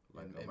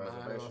 like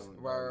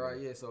right.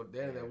 Yeah. So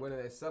then they went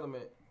in that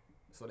settlement,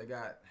 so they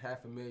got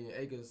 500,000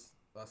 acres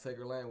of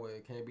sacred land where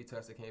it can't be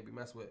touched, it can't be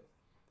messed with.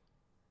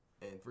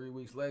 And 3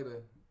 weeks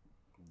later,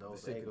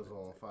 those acres are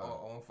on fire.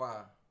 On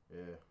fire.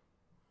 Yeah.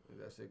 Is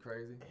that shit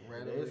crazy?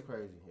 It is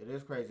crazy. It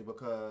is crazy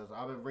because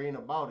I've been reading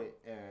about it,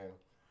 and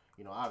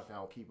obviously I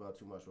don't keep up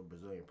too much with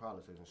Brazilian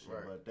politics and shit.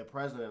 Right. But the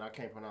president, I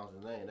can't pronounce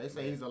his name. They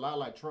say he's a lot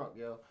like Trump,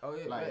 yo. Oh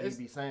yeah, like he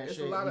be saying shit. He's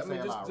saying a lot of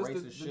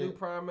racist shit. The new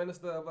prime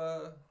minister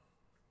of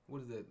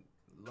what is it?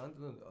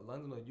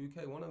 London or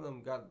UK? One of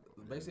them got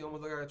basically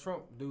almost like a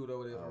Trump dude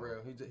over there for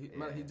real.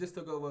 He just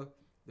took over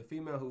the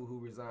female who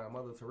resigned,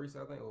 Mother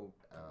Teresa, I think, or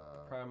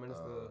Prime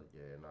Minister.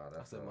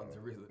 I said Mother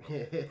Teresa.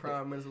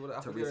 Prime Minister.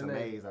 I Theresa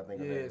Mays, I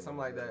think. Yeah, something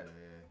like that.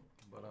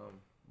 Yeah.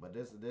 But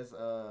this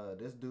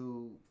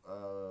dude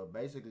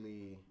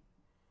basically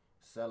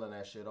selling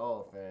that shit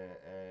off,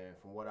 and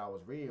from what I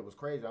was reading, it was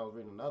crazy. I was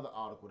reading another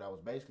article that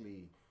was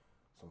basically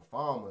some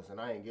farmers,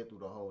 and I didn't get through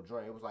the whole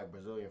joint. It was like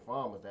Brazilian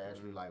farmers that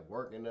actually like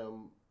work in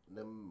them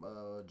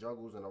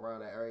jungles and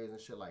around the areas and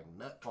shit, like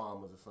nut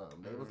farmers or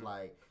something. They was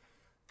like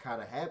kind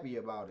of happy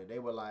about it. They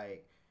were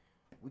like,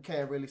 we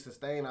can't really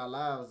sustain our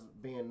lives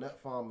being nut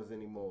farmers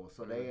anymore.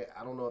 So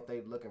I don't know if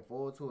they looking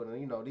forward to it.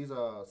 And these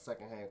are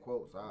secondhand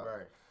quotes.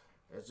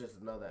 it's just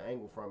another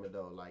angle from it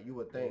though. Like you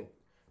would think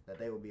that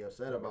they would be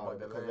upset about it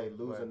because they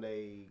losing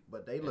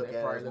but they look at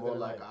it as more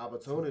like an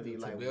opportunity,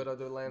 to like build up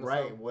their land.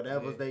 Right,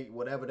 whatever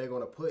they're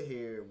gonna put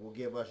here will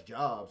give us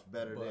jobs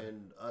better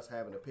than us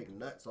having to pick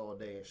nuts all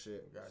day and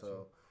shit. Gotcha.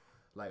 So,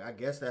 like I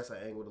guess that's an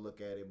angle to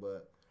look at it,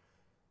 but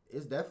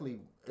it's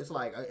definitely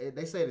like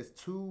they said it's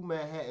 2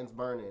 Manhattans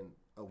burning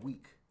a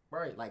week.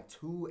 Right, like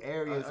 2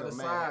 areas of the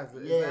Manhattan.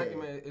 size. Yeah, exactly,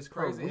 man. It's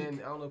crazy, week. and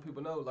I don't know if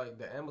people know, like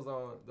the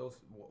Amazon, those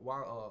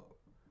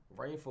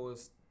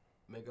rainforests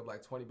make up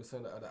like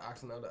 20% of the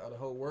oxygen of the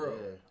whole world.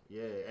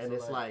 Yeah, and so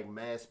it's like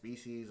mass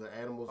species of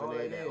animals in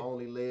there that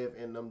only live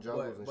in them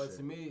jungles and shit. But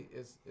to me,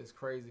 it's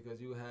crazy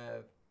because you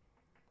have,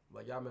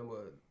 like y'all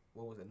remember.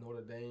 What was it,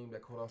 Notre Dame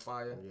that caught on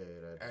fire? Yeah,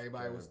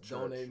 everybody was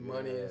donating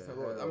money and stuff.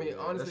 I mean, yeah.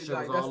 honestly,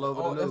 that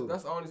like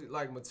that's honestly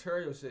like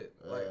material shit.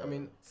 Like, I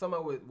mean, some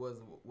of it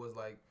was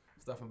like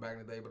stuff from back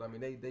in the day, but I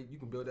mean, they you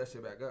can build that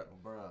shit back up,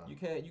 bro. You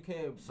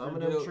can't. Some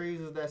of them trees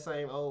is that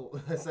same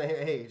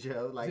age,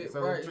 yo. Like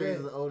some of them trees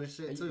is old as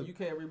shit too. You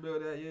can't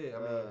rebuild that, I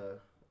mean,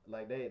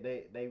 like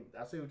they.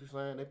 I see what you're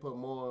saying. They put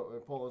more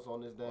importance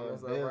on this damn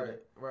building,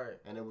 right?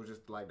 And it was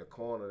just like the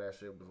corner that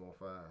shit was on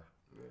fire.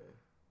 Yeah.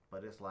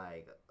 But it's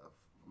like.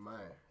 Man,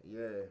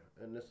 yeah,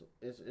 and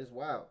it's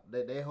wild.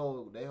 They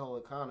whole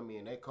economy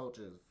and their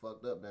culture is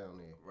fucked up down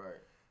there.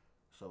 Right.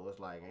 So it's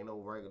like ain't no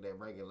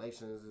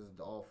regulations is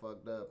all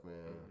fucked up,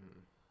 man.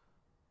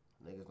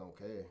 Niggas don't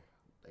care.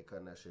 They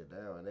cutting that shit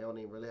down, and they don't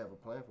even really have a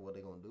plan for what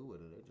they gonna do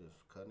with it. They just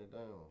cutting it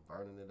down,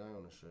 burning it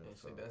down and shit. And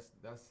see,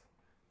 that's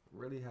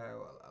really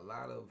how a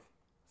lot of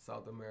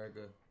South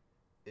America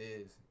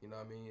is. You know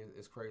what I mean?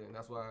 It's crazy, and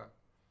that's why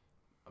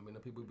I mean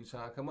the people be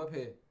trying to come up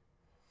here.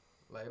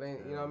 Like it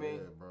ain't, you know what I mean?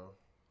 Yeah, bro.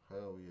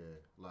 Hell yeah,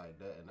 like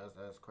that, and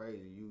that's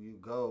crazy. You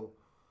go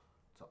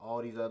to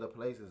all these other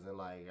places, and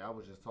like I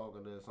was just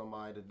talking to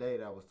somebody today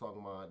that was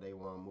talking about they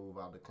want to move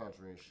out the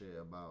country and shit.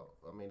 About,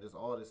 I mean, just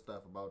all this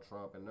stuff about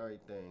Trump and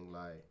everything.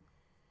 Like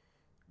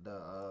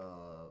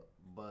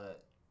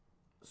but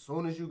as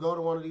soon as you go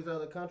to one of these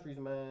other countries,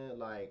 man,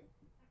 like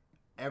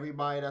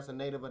everybody that's a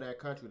native of that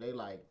country, they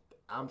like,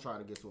 I'm trying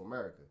to get to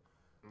America.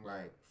 Mm-hmm.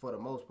 Like for the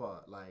most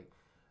part, like.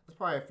 There's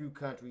probably a few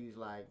countries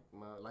like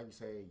you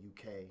say,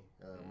 UK,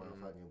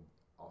 motherfucking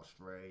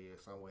Australia,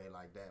 somewhere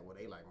like that, where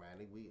they like,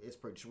 man, it's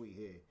pretty sweet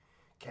here.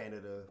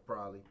 Canada,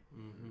 probably.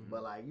 Mm-hmm.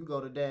 But like, you go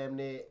to damn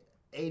near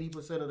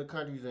 80% of the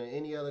countries in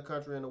any other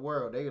country in the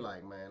world, they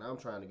like, man, I'm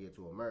trying to get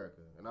to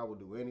America, and I will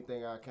do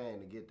anything I can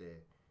to get there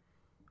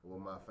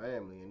with my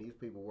family. And these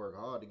people work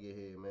hard to get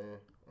here, man.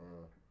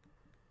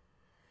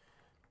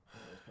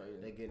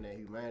 They getting their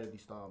humanity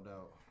stomped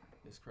out.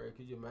 It's crazy.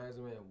 Could you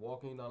imagine, man,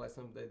 walking, like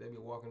some they be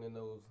walking in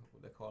those,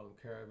 what they call them,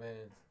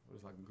 caravans.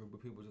 It's like a group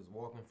of people just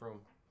walking from.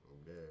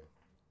 Yeah.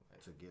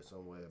 Like, to get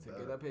somewhere to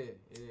better. Get up here,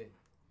 yeah.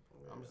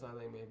 I'm just trying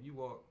to think, man, if you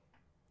walk,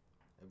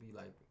 it'd be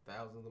like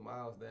thousands of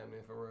miles damn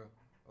near for real.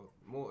 Or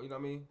more, you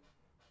know what I mean?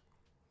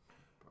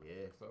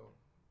 Yeah. So.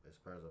 It's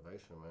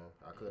preservation, man.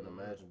 I couldn't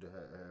imagine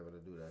having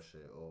to do that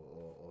shit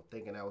or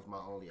thinking that was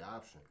my only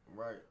option.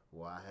 Right.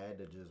 Well, I had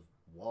to just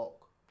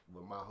walk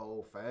with my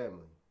whole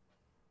family.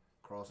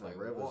 Crossing like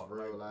rivers, walk,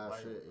 real life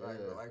shit.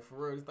 Like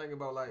for real, just think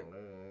about like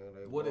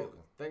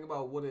think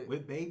about what it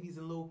with babies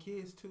and little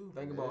kids too.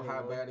 Think about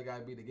how bad it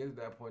gotta be to get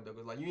to that point though,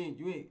 cause like you ain't,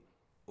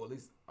 or at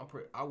least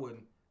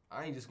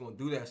I ain't just gonna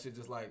do that shit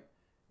just like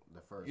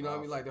the first. You know what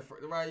I mean? Like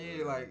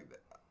like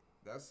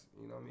that's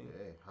you know what I mean.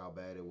 Yeah, how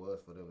bad it was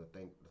for them to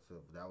think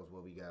that was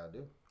what we gotta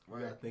do. You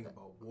gotta think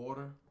about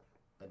water.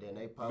 And then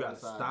they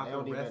publicize.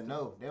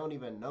 They don't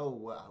even know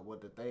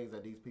what the things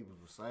that these people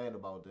were saying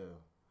about them.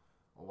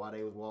 Or why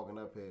they was walking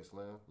up here,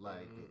 Slim.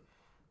 Like,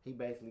 he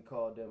basically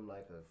called them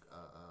like a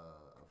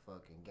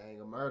fucking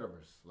gang of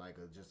murderers. Like,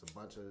 just a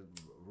bunch of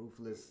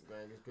ruthless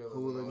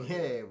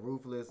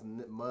ruthless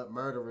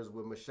murderers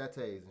with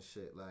machetes and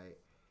shit. Like,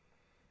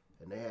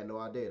 and they had no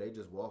idea. They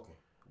just walking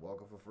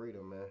for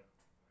freedom, man.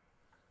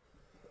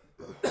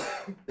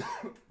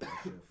 That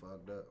shit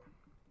fucked up.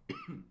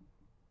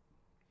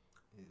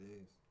 It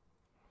is.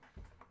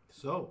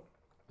 So,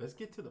 let's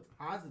get to the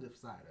positive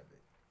side of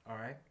it. All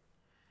right?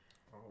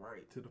 All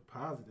right. To the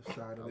positive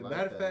side of it. Like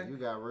matter of fact, you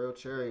got real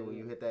cherry when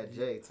you hit that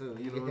J too.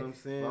 You know what I'm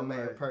saying? My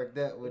man perked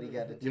up when he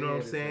got the J. You know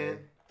what I'm saying?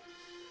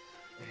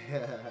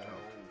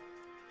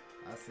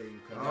 I see you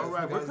coming. All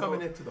right, we're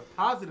coming into the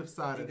positive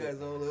side of it.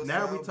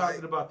 Now we're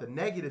talking about the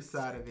negative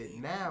side of it.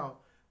 Now,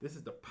 this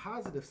is the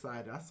positive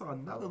side. I saw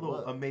another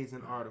little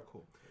amazing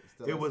article.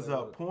 It was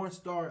a porn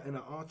star and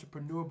an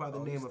entrepreneur by the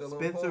name of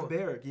Spencer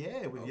Barrett. Yeah,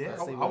 I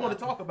want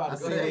to talk about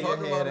it. Yeah,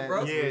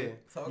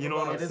 you know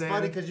what I'm saying? It's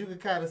funny because you can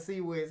kind of see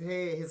where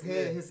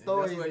his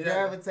story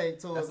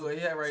gravitate towards. That's where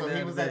he at right now. So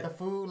he was at the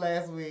food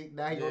last week.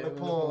 Now he on the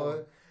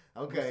porn.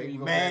 Okay,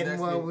 Madden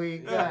 1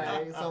 week. All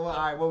right, so all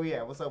right, where we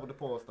at? What's up with the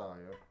porn star,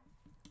 yo?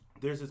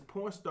 There's this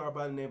porn star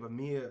by the name of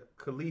Mia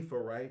Khalifa,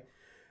 right?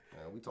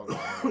 We talked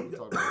about her a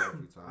few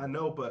times. I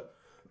know, but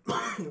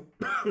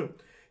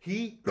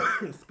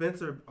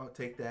Spencer, I'll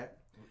take that.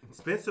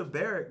 Spencer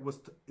Barrett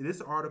this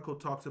article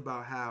talks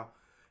about how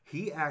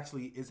he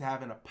actually is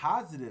having a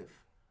positive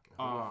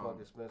Fuck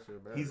is Spencer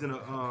Barrett?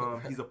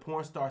 He's a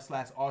porn star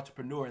 /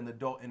 entrepreneur in the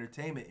adult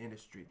entertainment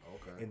industry.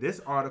 Okay. And this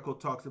article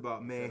talks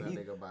about, man, that he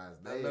nigga by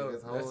his name. know,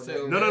 His that's whole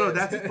chill. name. no,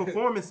 that's his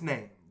performance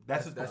name.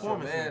 That's his That's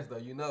performance your name. man's though,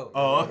 you know.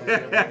 Oh. You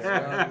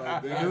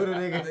knew the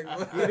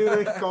nigga. You knew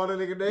they called the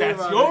nigga name.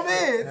 That's out your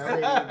there.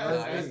 man's.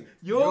 That's me.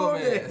 Your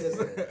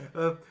man.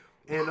 man.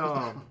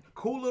 And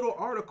cool little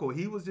article.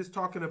 He was just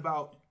talking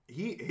about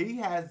he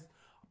has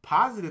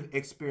positive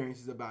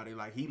experiences about it.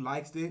 Like he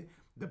likes it,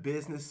 the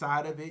business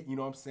side of it. You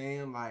know what I'm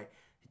saying? Like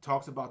he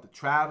talks about the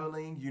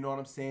traveling. You know what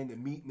I'm saying? The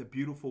meeting the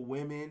beautiful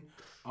women.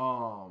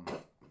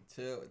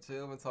 Chill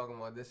been talking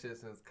about this shit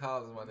since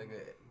college, my nigga.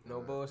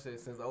 No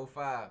bullshit, since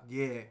 05.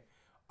 Yeah.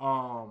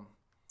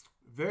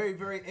 Very,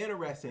 very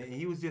interesting. And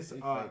he was just He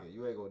faking.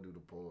 You ain't gonna do the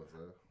pause,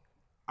 huh?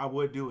 I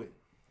would do it.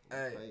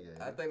 Hey, Faking.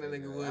 I think the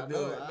nigga would I do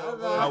know, it. I No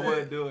know. I bullshit.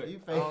 would do it.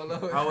 You I don't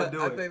faking. know. I would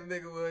do I it. think the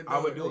nigga would do I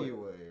would it. do it. You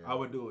would, yeah. I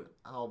would do it.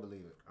 I don't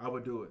believe it. I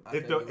would do it. I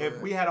If think you if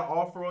would. we had an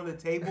offer on the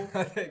table,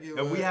 I think you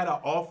if would. we had an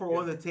offer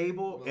on the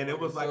table and it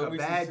was like Show a me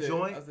some bad shit.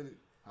 joint, I said,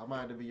 I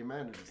might have to be your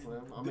manager,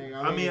 Slim.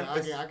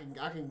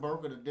 I can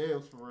broker the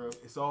deals for real.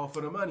 it's all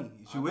for the money.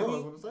 Is you I with know, me?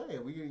 that's what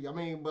I'm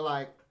saying. But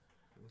like,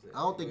 I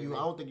don't think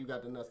you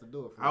got the nuts to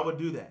do it. For I would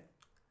do that.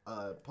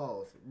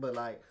 pause. But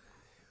like,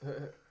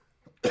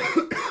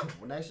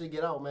 when that shit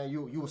get out, man,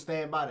 you will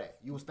stand by that.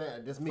 You will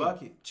stand. This me.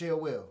 Fuck it. Chill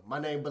Will. My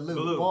name Baloo.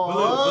 Blue, Boy.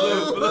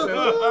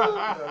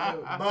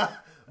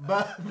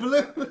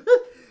 Blue.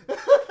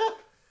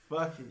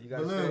 Fuck it.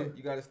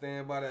 you gotta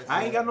stand by that. I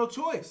ain't shit. got no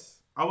choice.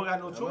 I would got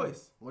no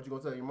choice. What you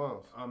gonna tell your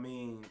moms? I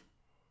mean,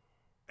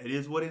 it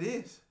is what it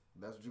is.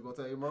 That's what you gonna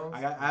tell your moms?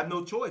 I have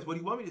no choice. What do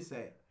you want me to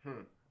say?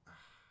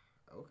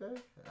 Okay.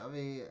 I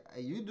mean,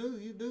 you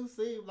do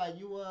seem like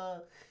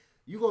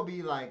you gonna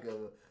be like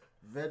a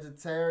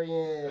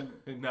vegetarian,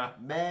 Nah.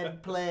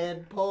 mad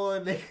plan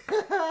porn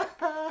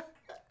nigga.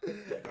 You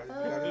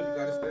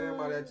gotta stand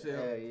by that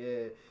shit.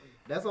 Yeah.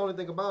 That's the only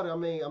thing about it. I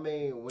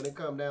mean, when it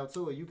come down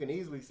to it, you can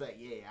easily say,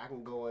 yeah, I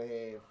can go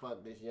ahead and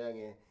fuck this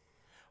youngin'.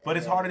 But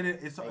it's harder than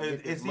it's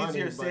get this money,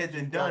 easier but said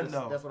than you done gotta-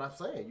 though. That's what I'm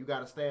saying. You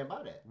gotta stand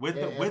by that.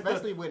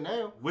 Especially with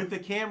now. With the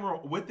camera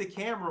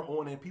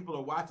on and people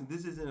are watching.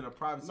 This isn't in a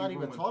privacy I'm not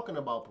room. even talking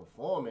about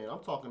performing. I'm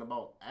talking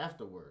about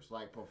afterwards.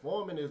 Like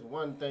performing is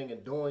one thing,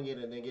 and doing it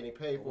and then getting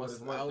paid for Once it is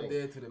it's one out thing.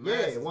 there to the yeah,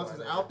 masses, once my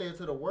it's nigga. out there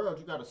to the world,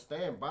 you gotta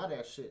stand by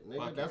that shit, nigga.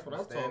 Fuck That's it, what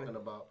I'm standing. talking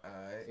about.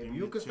 Alright. If Give you me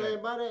can the check.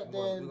 stand by that,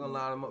 We're then gonna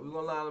line them up. We're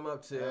gonna line them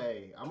up, chill.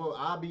 hey,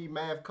 I'll be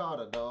Mav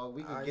Carter, dog.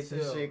 We can Alright, get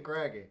this chill. shit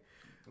cracking.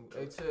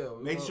 Hey, chill.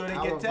 We Make gonna- sure they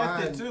I get would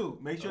tested find- too.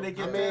 Make sure they I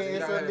get mean, tested. it's You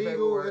gotta have illegal.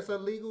 paperwork. It's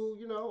illegal.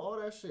 You know all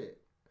that shit.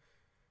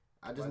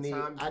 I by just the need.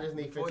 time- I just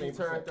need before you 15%.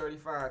 turn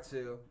 35,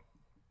 chill.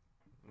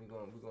 We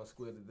gonna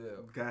squid the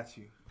deal. Got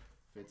you.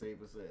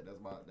 15%.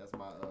 That's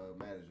my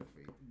manager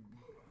fee.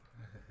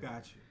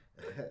 Got you.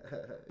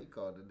 He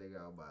called the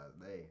nigga out by his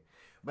name.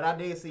 But I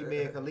did see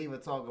me and Khalifa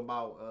talk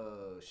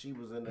about she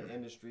was in the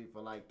industry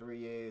for like 3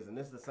 years, and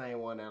this is the same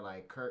one that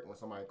like Kirk when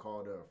somebody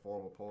called her a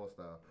former porn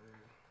star.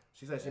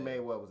 She said she made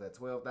what was that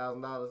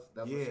 $12,000?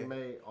 That's what she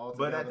made all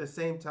together. But at the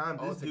same time,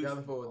 All this dude.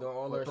 together for doing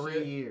all for her 3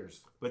 shit.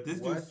 years. But this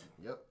What? dude.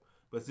 Yep.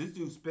 But this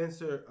dude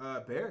Spencer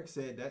Barrick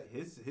said that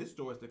his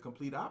story is the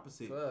complete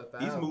opposite.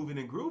 12,000. He's moving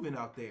and grooving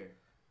out there.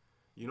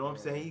 You know what I'm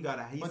saying? He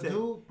But said,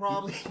 dude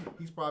probably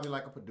he's probably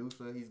like a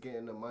producer. He's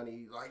getting the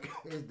money. Like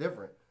it's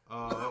different.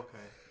 oh,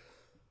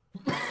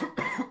 okay.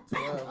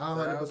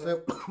 I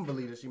 100%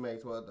 believe that she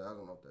made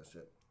 $12,000 off that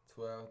shit.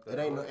 12. It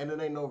ain't no, and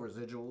it ain't no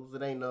residuals.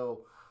 It ain't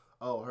no,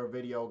 oh, her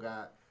video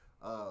got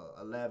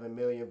 11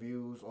 million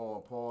views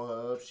on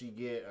Pornhub. She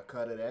get a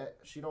cut of that.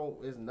 She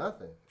don't. It's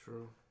nothing.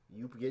 True.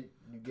 You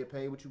get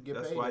paid what you get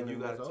That's paid. why and you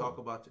then got to that's talk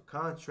all. about your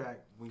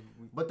contract.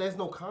 But there's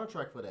no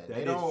contract for that. That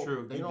They is don't,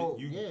 true. They You- don't.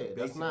 you Yeah,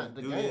 that's not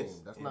the basically do game. this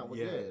That's and- not what.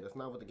 yeah. Yeah, that's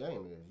not what the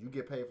game is. You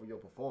get paid for your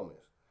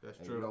performance. That's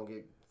and true. You don't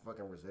get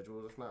fucking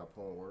residuals. It's not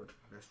porn work.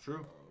 That's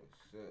true. Oh,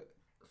 shit.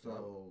 So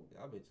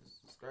Y'all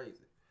bitches is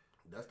crazy.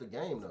 that's the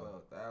game though.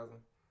 12,000.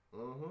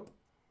 Mm-hmm.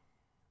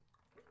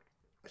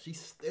 She's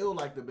still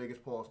like the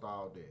biggest porn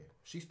star out there.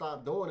 She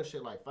stopped doing this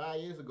shit like 5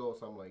 years ago or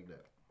something like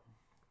that.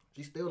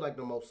 She's still like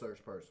the most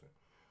searched person.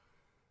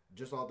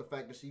 Just off the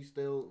fact that she's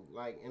still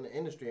like in the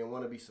industry and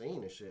want to be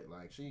seen and shit.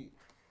 Like she,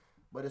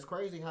 but it's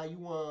crazy how you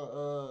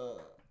want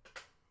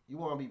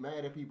to be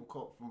mad at people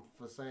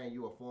for saying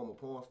you a former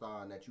porn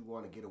star and that you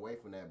want to get away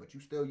from that, but you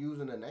still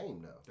using the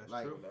name though. That's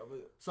like, true.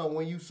 So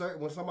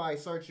when somebody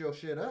search your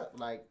shit up,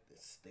 like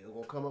it's still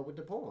gonna come up with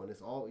the porn.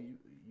 It's all you.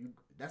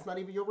 That's not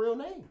even your real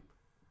name.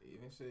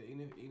 Even shit,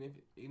 even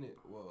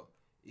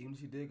if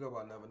she did go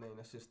by another name,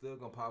 that shit still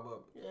gonna pop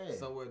up Yeah.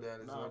 somewhere down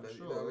the Nah, zone. for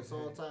sure. It's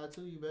all tied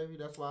to you, baby.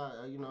 That's why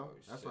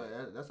that's why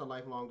that's a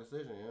lifelong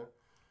decision. Yeah.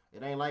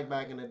 It ain't like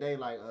back in the day.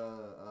 Like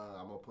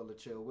I'm gonna pull a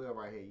Chill Will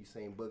right here. You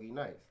seen Boogie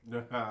Nights?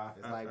 It's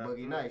like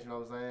Boogie Nights. You know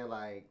what I'm saying?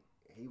 Like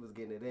he was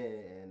getting it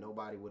in, and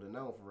nobody would have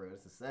known for real.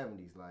 It's the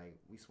 '70s. Like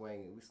we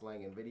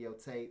slanging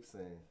videotapes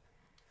and.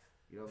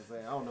 You know what I'm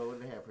saying? I don't know what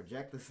they had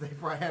projectors. They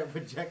probably had a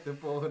projector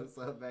for it or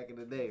something back in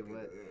the day,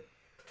 but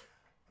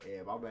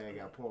Yeah, my man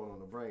got porn on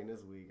the brain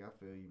this week. I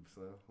feel you,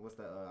 son. What's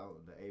the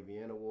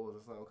AVN Awards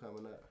or something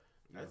coming up?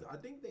 I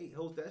think they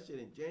host that shit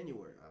in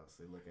January. Oh,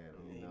 see, look at him.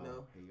 Yeah, You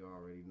know. He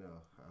already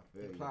know. I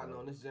feel you. Plotting bro.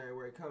 on this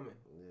January coming.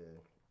 Yeah.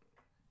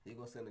 He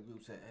gonna send a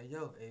group chat. Hey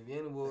yo,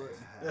 AVN Awards.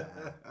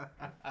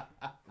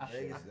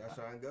 Vegas, y'all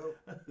trying to go?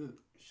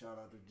 Shout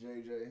out to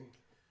JJ.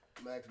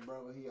 Max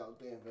brother, he out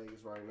there in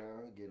Vegas right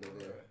now. Getting it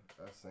there.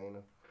 I seen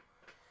him.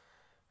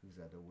 He's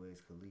at the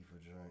Wiz Khalifa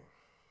joint.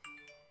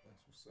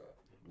 That's what's up.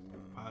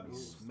 Probably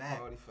smack.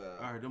 Party foul.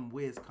 All right, them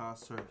Wiz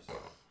concerts.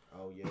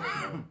 Oh yeah,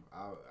 man.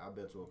 I've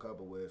been to a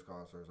couple Wiz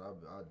concerts.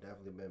 I've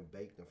definitely been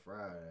baked and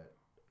fried at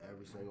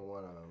every single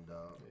one of them,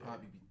 dog.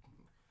 Probably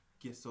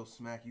get so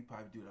smacked, you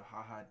probably do the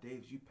Ha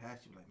Daves. You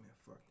pass, you like, man,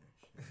 fuck that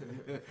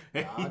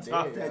shit. I He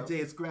talked did, that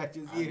Jay and scratch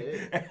his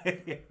ear.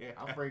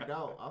 I freaked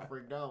out.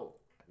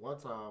 One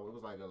time it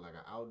was like an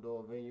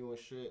outdoor venue and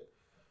shit,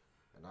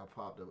 and I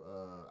popped up.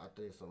 I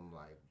did some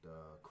like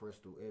the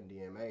crystal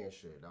MDMA and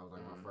shit. That was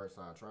like my first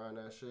time trying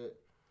that shit.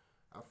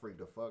 I freaked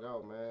the fuck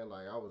out, man.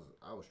 Like I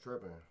was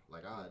tripping.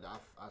 Like I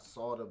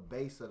saw the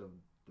bass of the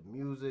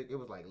music. It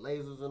was like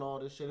lasers and all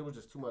this shit. It was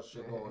just too much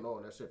shit going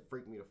on. That shit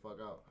freaked me the fuck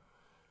out.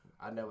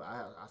 I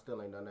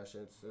still ain't done that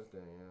shit since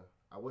then. Yeah.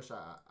 I wish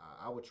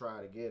I would try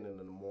it again in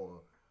a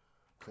more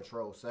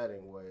controlled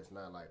setting where it's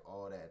not like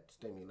all that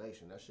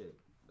stimulation. That shit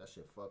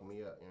fucked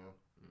me up, you know.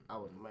 I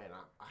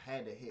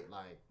had to hit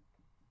like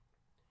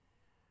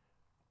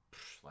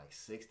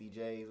 60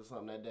 J's or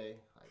something that day,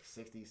 like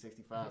 60,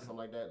 65, something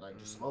like that, like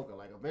just smoking.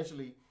 Like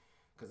eventually,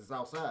 cause it's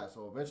outside,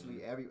 so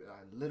eventually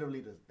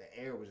literally the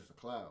air was just a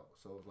cloud.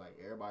 So it's like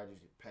everybody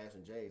just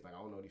passing J's. Like I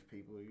don't know these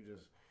people. You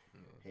just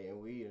hitting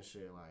weed and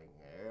shit. Like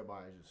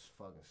everybody just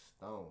fucking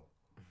stoned.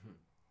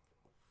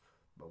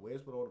 But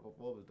Wiz put on the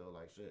performance though,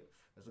 like shit.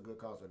 It's a good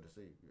concert to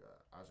see.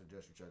 I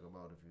suggest you check him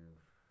out if you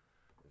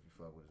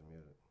fuck with his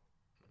music.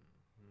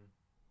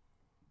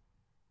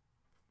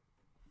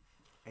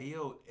 Hey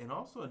yo, and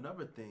also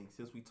another thing,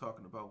 since we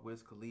talking about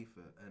Wiz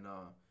Khalifa, and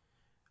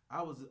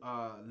I was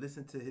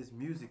listening to his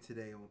music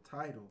today on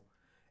Tidal.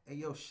 Hey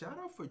yo, shout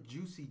out for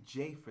Juicy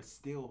J for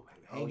still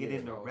hanging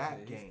in the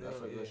rap game.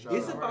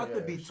 It's about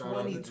to be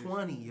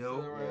 2020,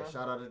 yo. Yeah,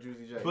 shout out to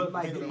Juicy J. But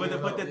like, the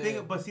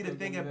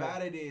thing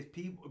about it is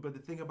people. But the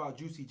thing about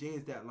Juicy J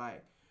is that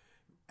like,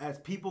 as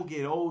people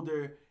get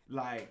older,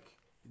 like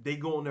they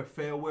go on their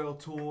farewell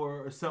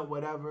tour or something,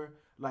 whatever.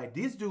 Like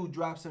this dude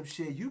dropped some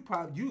shit. You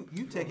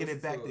taking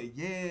it back to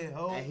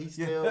And he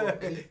still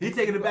he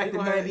taking it back to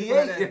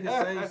 '98. His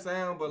same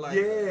sound, but like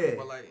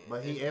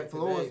but he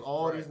influenced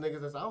all these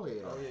niggas that's out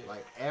here.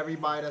 Like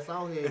everybody that's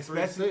out here,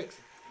 3-6,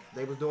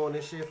 they was doing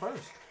this shit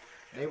first.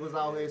 They was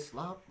out here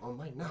slop on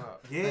my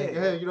knob.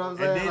 Yeah, you know what I'm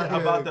saying? And then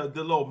like, about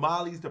the little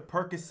mollies, the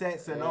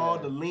Percocets, and all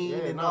the lean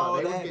and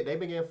all that. They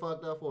been getting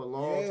fucked up for a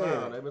long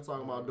time. They been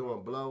talking about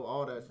doing blow,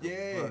 all that shit.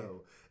 Yeah.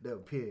 Blow, the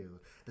pill,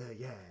 the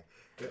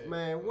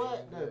Man,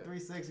 what? The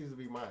 360 used to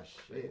be my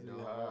shit,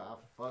 dog. I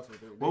fucks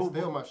with it. They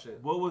still my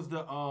shit. What was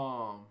the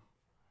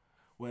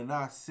when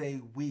I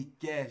say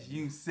weak ass,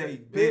 you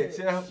say bitch.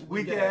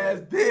 Weak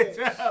ass bitch.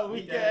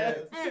 Weak ass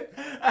bitch.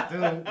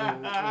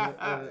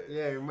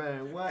 Yeah,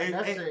 man. What?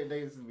 That shit, they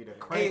used to be the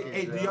crackheads.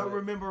 Hey, do y'all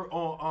remember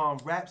on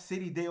Rap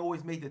City, they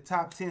always made the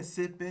top 10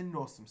 sipping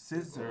or some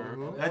scissor.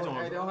 That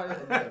joint. They always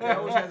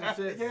had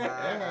some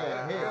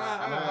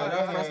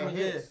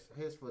shit.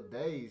 Hits for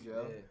days,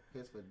 yo.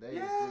 Hits for days.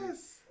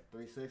 Yes.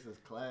 3-6 is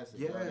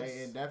classic. Yes. Yo.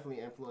 They definitely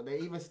influence. They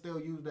even still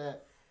use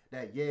that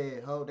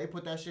ho. They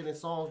put that shit in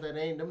songs that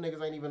them niggas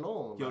ain't even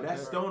on. Yo, like, that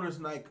Stoner's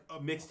Night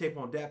mixtape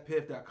on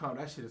datpiff.com.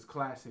 That shit is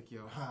classic,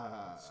 yo.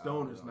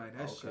 Stoner's Night.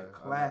 That shit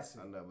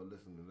classic. I never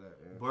listened to that.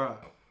 Yeah. Bruh.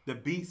 The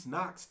beats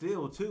knock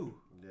still,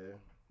 too. Yeah.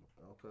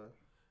 Okay.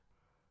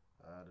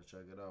 I had to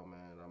check it out, man.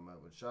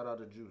 But shout out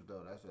to Juice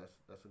though. That's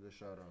a good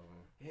shout out,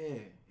 man.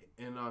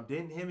 Yeah, and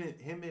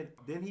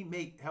didn't he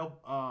make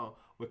help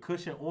with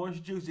Cushion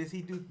Orange Juice? Did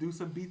he do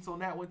some beats on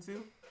that one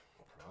too?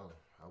 Probably.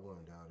 I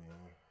wouldn't doubt it.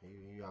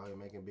 He out here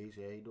making beats.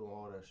 Yeah, he doing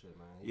all that shit,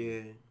 man.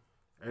 Yeah.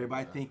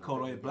 Everybody think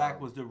Kodak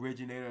Black was the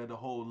originator of the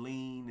whole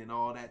lean and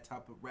all that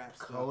type of rap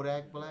stuff.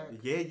 Kodak Black?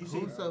 Yeah, you see?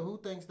 Who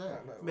thinks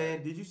that?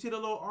 Man, did you see the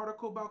little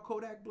article about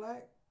Kodak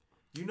Black?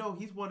 You know,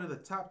 he's one of the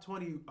top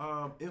 20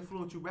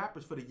 influential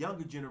rappers for the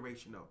younger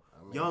generation, though.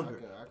 I mean,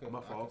 younger. I can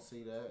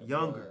see that.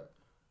 Younger.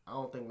 I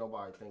don't think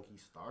nobody think he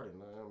started,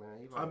 man.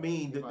 He's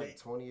He's like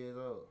 20 years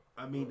old.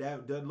 I mean,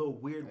 that little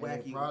weird, and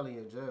wacky. He's probably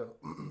in jail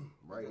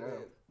right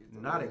now.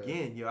 Not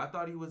again, yo. I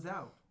thought he was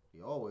out.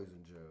 He always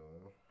in jail,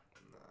 man.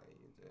 Nah, he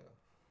in jail.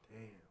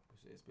 Damn.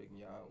 Shit, speaking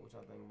y'all, what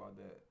y'all think about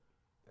that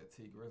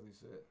T Grizzly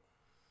shit?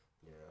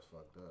 Yeah, that's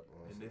fucked up,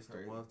 man. And it's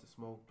the ones to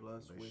smoke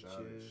blood switches,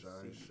 shot his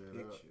see shit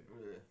the up. picture.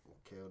 Yeah.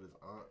 Killed his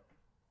aunt.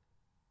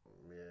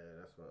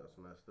 Yeah, that's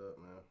messed up,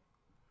 man.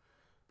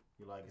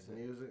 You like his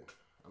music?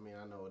 I mean,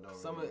 I know it don't.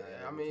 Some really of,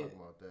 matter I mean, talking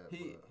about that,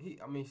 he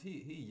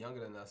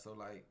younger than us, so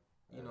like,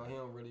 you know, he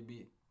don't really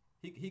be.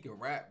 He can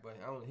rap, but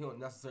he don't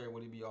necessarily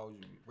really be always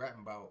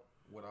rapping about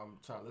what I'm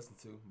trying to listen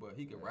to. But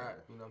he can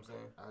rap, you know what I'm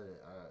saying?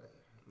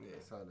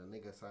 Yeah. The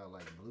nigga sound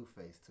like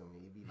Blueface to me.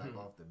 He be like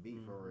off the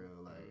beat for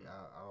real. Like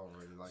I don't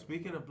really like.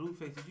 Speaking of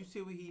Blueface, did you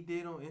see what he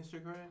did on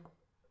Instagram?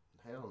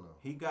 Hell no.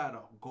 He got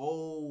a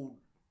gold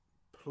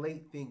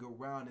plate thing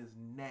around his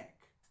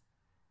neck,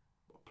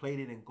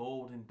 plated in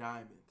gold and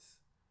diamonds.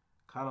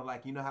 Kind of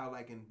like, you know how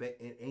like in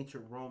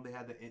ancient Rome they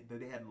had the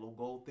little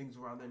gold things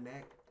around their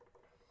neck.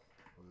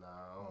 Nah,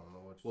 I don't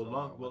know what you're talking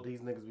about. Well, these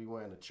niggas be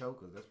wearing the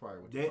chokers. That's probably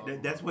what you're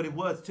talking That's about. what it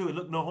was too. It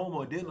looked no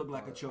homo. It did look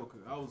like a choker.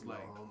 I was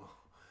like,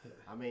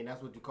 I mean,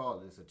 that's what you call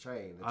it. It's a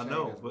chain. The I chain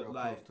know, is but real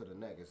like close to the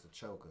neck. It's a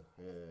choker.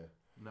 Yeah.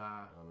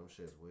 Nah. Oh, them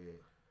shit's weird.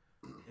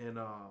 And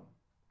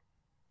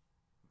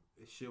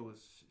shit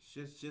was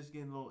just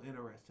getting a little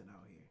interesting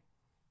out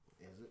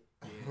here. Is it?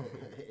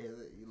 Yeah. Is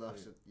it? You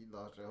lost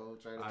your whole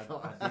train of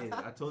thought. I did.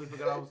 I totally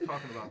forgot I was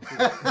talking about too.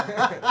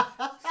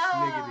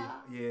 Sniggity.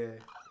 Yeah.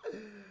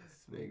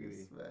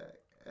 Sniggity. Smack.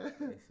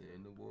 They said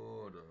in the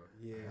water.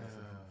 Yeah.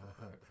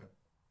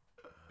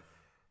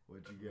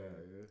 What you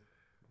got, yeah?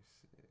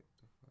 Shit,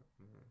 the fuck,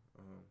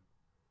 man.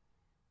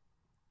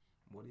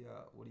 What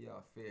are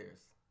y'all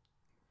fears?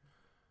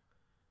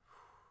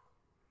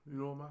 You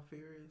know what my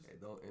fear is?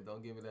 And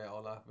don't give me that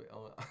all I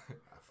feel. I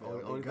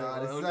feel Only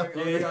God is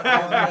thing I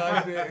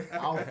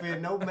don't fear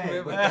no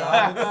man, but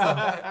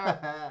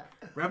God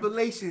is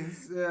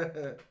Revelations.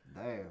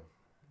 Damn.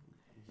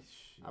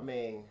 I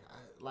mean,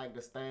 like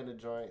the standard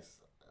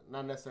joints,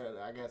 not necessarily,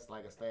 I guess,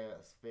 like a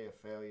fear of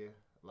failure.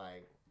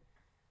 Like,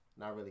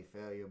 not really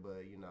failure,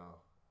 but, you know,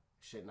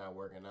 shit not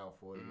working out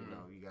for you. You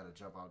know, you got to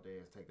jump out there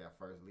and take that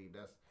first leap.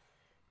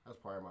 That's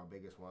probably my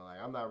biggest one. Like,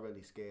 I'm not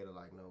really scared of,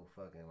 like, no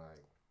fucking,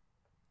 like,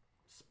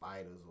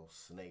 spiders or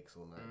snakes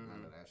or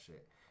none of that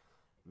shit.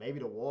 Maybe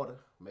the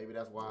water. Maybe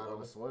that's why I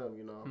don't swim,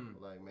 you know.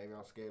 Like, maybe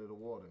I'm scared of the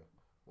water.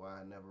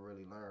 Why I never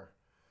really learned.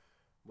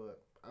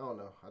 But I don't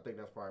know. I think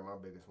that's probably my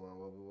biggest one.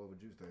 What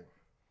would you think?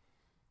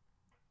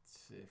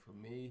 Shit, for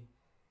me,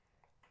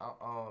 I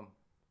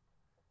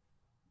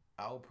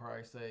would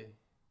probably say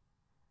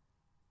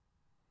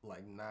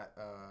like not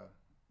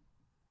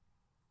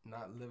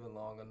living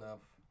long enough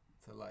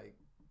to like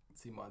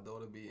see my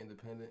daughter be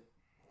independent.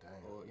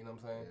 Damn. Or you know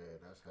what I'm saying? Yeah,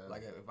 that's heavy.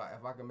 Like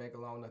if I can make it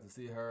long enough to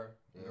see her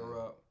grow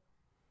up,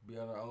 be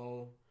on her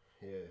own.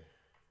 Yeah.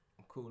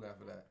 I'm cool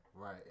after that.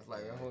 Right. It's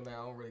like that's one thing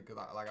I don't really, cause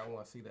I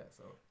want to see that.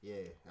 So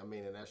yeah, I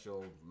mean, and that's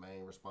your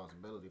main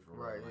responsibility for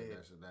real. Right, Like, yeah.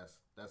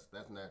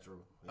 That's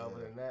natural. Yeah.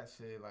 Other than that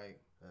shit,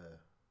 like Yeah.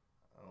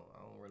 I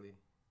don't really,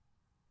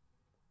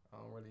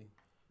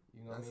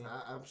 you know what I mean?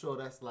 I'm sure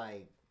that's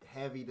like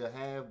heavy to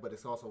have, but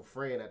it's also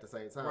freeing at the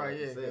same time. Right, like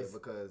you yeah, said,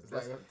 because it's,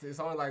 like, it's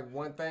only like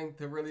one thing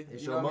to really.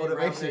 It's you your know what I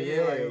mean? motivation,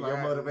 Right, yeah, like,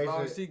 your motivation. As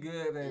long as she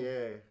good, then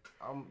yeah,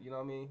 I'm. You know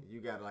what I mean? you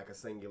got like a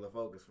singular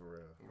focus for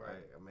real. Right.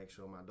 Like, I make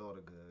sure my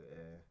daughter good,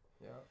 and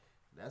Yeah.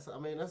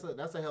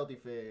 that's a healthy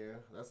fear.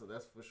 Yeah.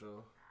 That's for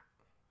sure.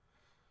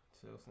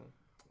 Chilson.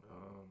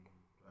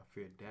 I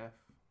fear death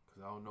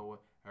because I don't know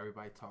what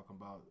everybody talking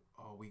about.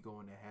 Oh, we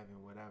going to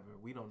heaven, whatever.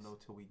 We don't know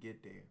till we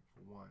get there.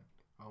 For one,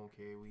 I don't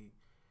care. We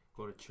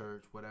go to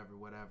church, whatever.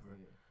 Yeah.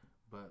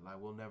 But like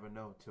we'll never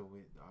know till we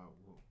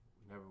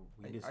never.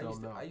 We I just used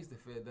don't know. I used to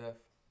fear death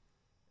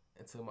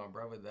until my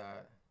brother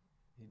died.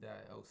 He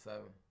died in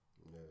 2007.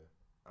 Yeah.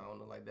 I don't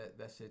know, like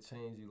that shit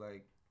changed you.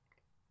 Like,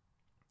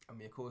 I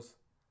mean, of course,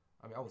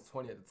 I was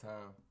 20 at the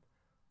time,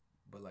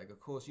 but like, of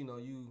course, you know,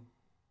 you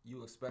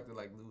expected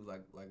like lose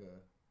like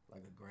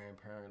a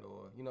grandparent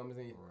or you know what I'm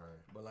saying. Right.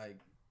 But like,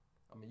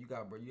 I mean,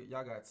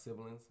 y'all got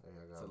siblings.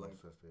 Yeah, I got So, a like,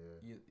 little sister.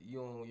 Yeah. You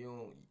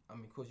don't. I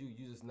mean, of course, you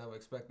just never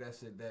expect that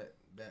shit that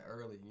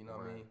early. You know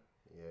what I mean?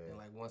 Yeah. And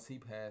like once he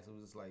passed, it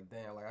was just like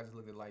damn. Like I just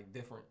looked at it like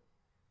different.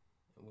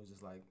 It was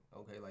just like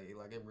okay, like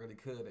it really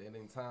could at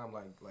any time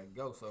like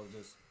go. So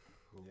just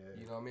Yeah.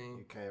 you know what I mean?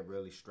 You can't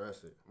really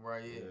stress it.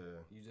 Right? Yeah. Yeah.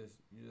 You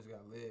just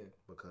gotta live.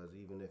 Because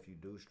even if you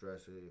do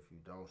stress it, if you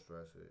don't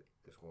stress it,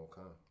 it's gonna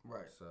come.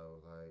 Right. So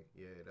like,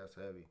 yeah, that's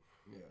heavy.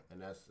 Yeah.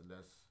 And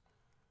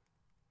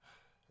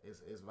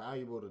it's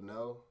valuable to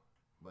know,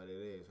 but it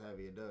is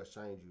heavy. It does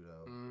change you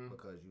though,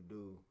 because you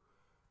do.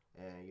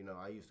 And you know,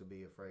 I used to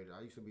be afraid.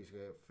 I used to be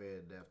scared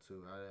of death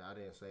too. I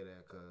didn't say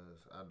that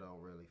because I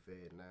don't really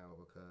fear it now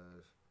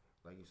because,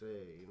 like you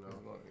said, you know,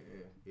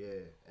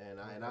 yeah.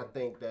 And I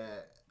think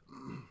that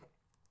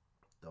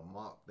the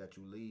mark that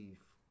you leave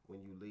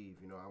when you leave,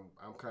 you know,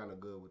 I'm kind of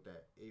good with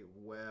that.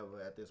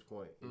 Wherever at this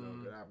point, you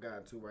know, that I've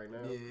gotten to right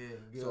now. Yeah.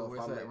 Good So if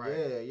I'm that, like,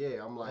 right.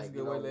 I'm like, That's a you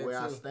good know, way to live where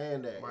I too.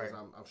 stand at Right. is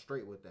I'm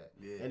straight with that.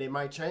 Yeah. And it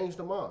might change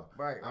tomorrow.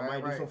 Right. I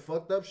might do some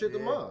fucked up shit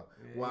tomorrow.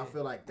 Where I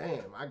feel like,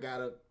 damn, I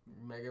gotta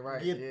make it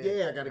right.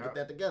 I gotta get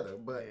that together.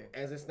 But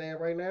Yeah. as it stands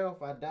right now,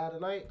 if I die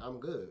tonight, I'm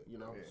good. You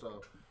know,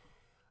 so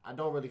I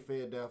don't really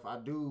fear death. I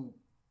do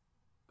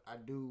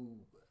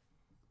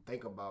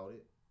think about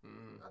it.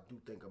 I do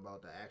think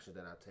about the action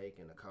that I take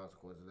and the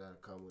consequences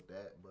that come with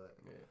that. But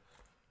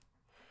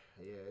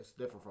yeah, it's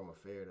different from a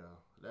fear though.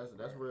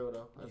 That's real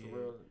though. That's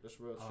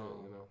real shit.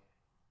 You know.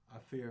 I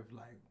fear of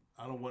like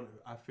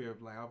I fear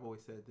of like I've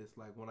always said this,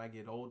 like when I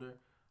get older,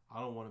 I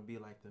don't want to be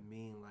like the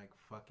mean, like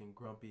fucking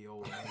grumpy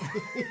old man.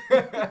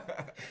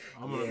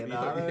 I'm gonna be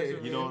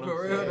like, you know what I'm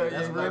For saying? real,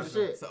 That's real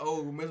shit. It's an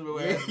old miserable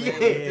ass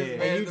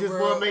man. And you just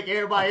want to make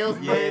everybody else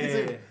mad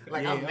too.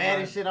 Like I'm mad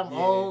as shit. I'm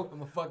old. I'm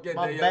gonna fuck your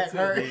My day back up too.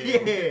 hurt.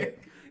 Yeah.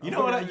 You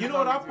know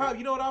what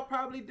I'll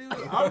probably do?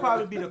 I'll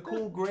probably be the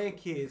cool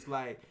grandkids.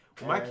 Like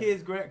when my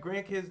kids,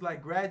 grandkids,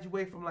 like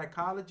graduate from like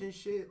college and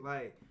shit.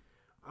 Like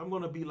I'm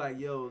gonna be like,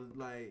 yo,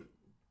 like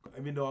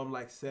even though I'm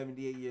like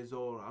 78 years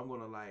old, I'm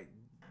gonna like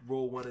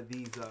roll one of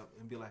these up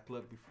and be like,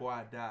 look, before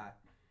I die,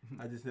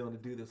 I just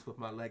want to do this with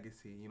my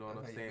legacy. You know what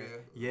I'm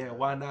saying? Yeah,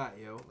 why not,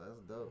 yo?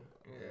 That's dope.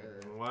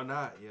 Yeah. Why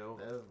not, yo?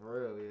 That's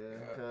real,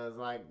 yeah. Cause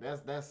like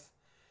that's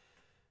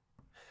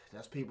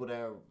people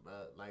that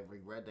like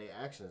regret their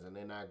actions and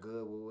they're not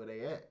good with where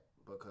they at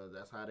because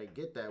that's how they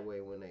get that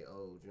way when they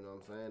old. You know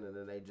what I'm saying? And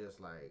then they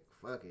just like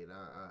fuck it.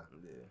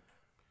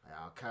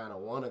 I kind of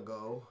want to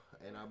go,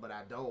 but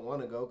I don't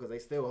want to go because they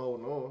still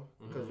holding on.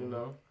 Because you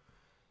know,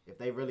 if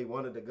they really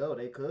wanted to go,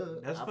 they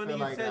could. That's funny you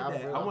said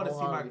that. I want to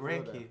see my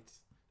grandkids.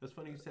 That's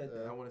funny you said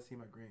that. I want to see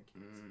my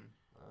grandkids.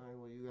 All right,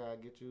 well, you gotta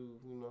get you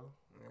know,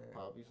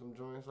 pop you some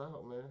joints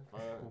out, man.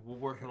 We're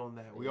working on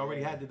that. We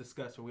already had the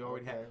discussion. We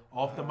already had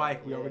off the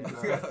mic. We already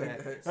discussed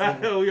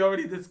that. We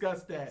already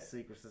discussed that.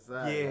 Secret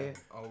society. Yeah.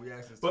 Oh, we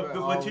actually.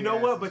 But you know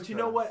what? But you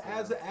know what?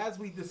 As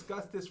we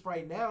discuss this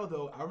right now,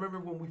 though, I remember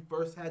when we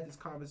first had this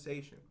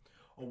conversation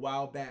a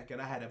while back,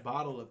 and I had a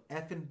bottle of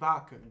effing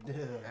vodka,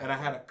 and I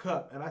had a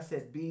cup, and I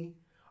said, B,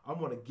 I'm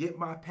gonna get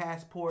my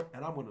passport,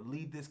 and I'm gonna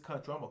leave this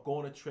country. I'm gonna go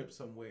on a trip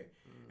somewhere.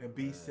 And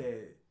B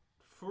said,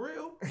 for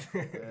real?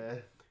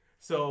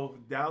 So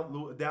down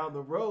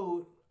the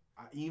road,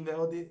 I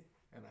emailed it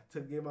and I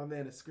gave my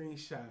man a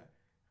screenshot.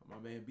 My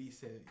man B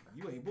said,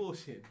 "You ain't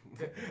bullshit."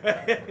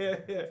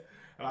 And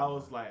I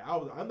was like,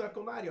 I'm not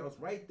gonna lie to you, I was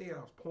right there.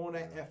 I was pouring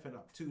that effing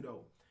up too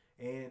though.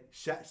 And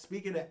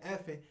speaking of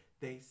effing,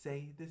 they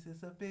say this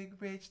is a big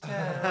rich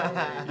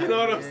town. You know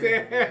what I'm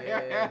saying?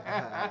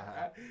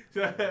 That's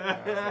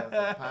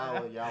the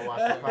power. Y'all watch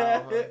the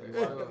power.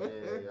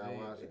 Yeah, y'all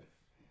watch it.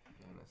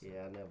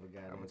 Yeah, I never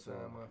got into it.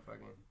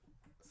 Motherfucking.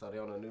 So they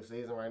on a new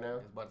season right now?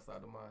 It's about to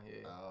start tomorrow,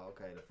 yeah. Oh,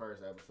 okay. The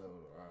first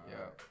episode.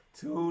 Yeah.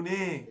 Tune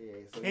in.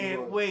 Yeah, so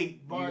Can't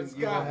wait. Bart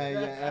You gonna have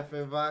your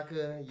effing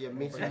vodka, your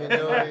Michi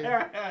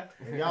Midori.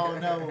 If y'all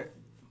know,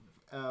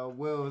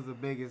 Will is the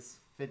biggest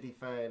 50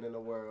 fan in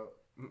the world.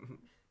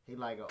 He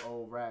like an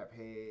old rap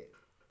head.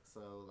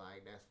 So,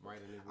 like, that's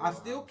right in his I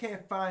still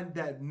can't find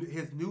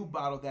his new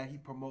bottle that he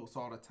promotes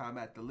all the time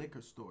at the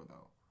liquor store,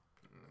 though.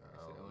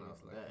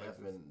 That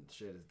effing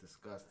shit is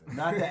disgusting.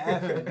 Not the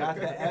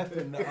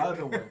effing, the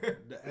other one.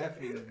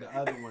 The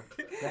other one.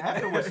 The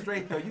effing was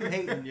straight though. You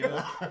hating, yo.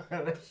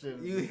 That shit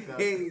is You disgusting.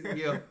 hating,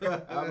 yo.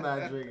 I'm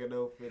not drinking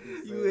no 50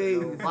 cent. You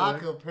hating, no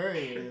vodka,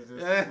 period. Is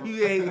just,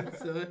 You hating,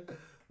 son.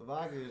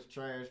 vodka is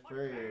trash,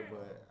 period,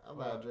 but I'm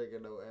not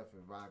drinking no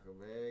effing vodka,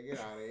 man. Get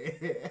out of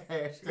here.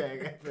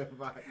 Hashtag effing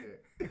vodka.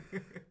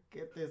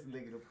 Get this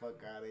nigga the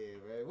fuck out of here,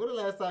 man. When the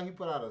last time he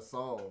put out a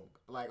song?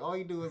 Like, all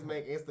he do is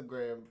make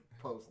Instagram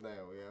posts now,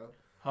 yo.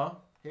 Huh?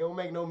 He don't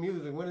make no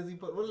music. When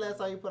the last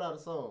time he put out a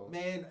song?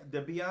 Man,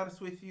 to be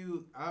honest with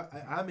you,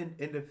 I'm in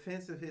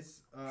defense of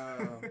his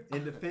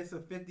in defense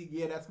of 50.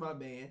 Yeah, that's my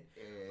man.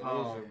 Yeah, it is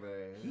your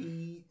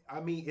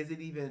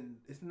man.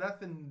 It's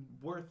nothing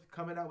worth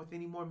coming out with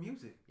any more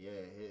music. Yeah,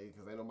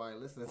 because ain't nobody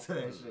listening to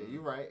that shit.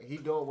 You right. He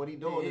doing what he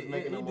doing is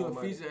making he more do a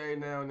money. feature every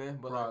now and then,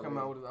 but like come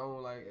out with his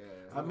own like.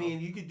 Yeah. I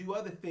mean, you could do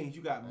other things.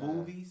 You got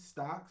movies,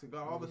 stocks, you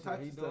got all the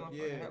types of stuff.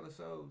 Yeah. Hella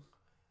shows.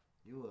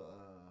 You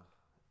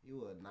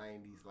a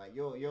 90s, like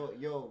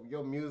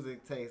your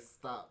music taste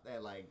stopped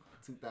at like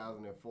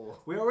 2004.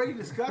 We already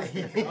discussed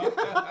it.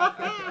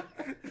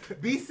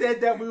 B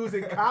said that we was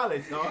in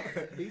college, dog.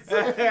 He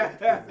said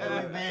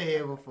we've been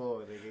here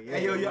before, nigga.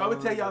 Hey, yo, I'm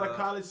gonna tell y'all a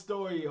college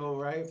story, yo,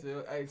 right?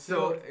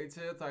 Chill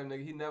type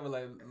nigga. He never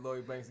let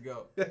Lloyd Banks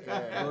go.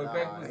 Yeah, Lloyd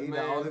Banks was he the the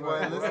man, only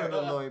bro. one listening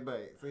to Lloyd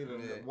Banks. He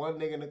the one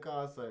nigga in the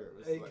concert.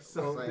 Hey,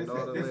 so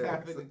this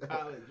happened in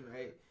college,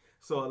 right?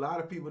 So a lot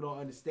of people don't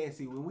understand.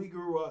 See, when we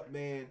grew up,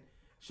 man,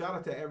 shout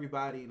out to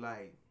everybody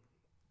like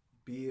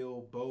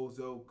Bill,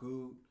 Bozo,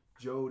 Goot,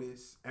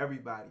 Jodis,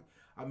 everybody.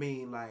 I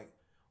mean, like,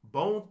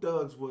 Bone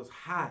Thugs was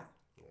hot.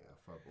 Yeah,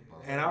 fuck with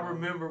Bone. And I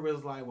remember it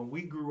was like when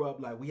we grew up,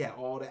 like we had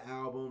all the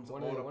albums,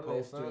 One all the of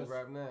their sons posters,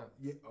 right now.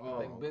 yeah, I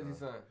think Busy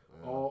Son.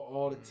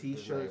 all the His name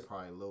T-shirts.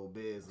 probably Lil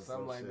Biz or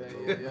Something like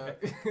shit. that.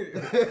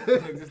 Yeah.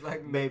 Look just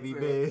like Baby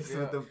Biz yeah.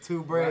 with the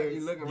two braids. He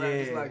looking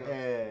right just like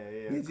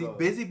him. Yeah.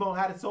 Busy Bone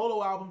had a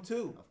solo album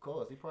too. Of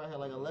course, he probably had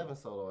like 11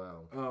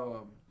 solo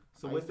albums.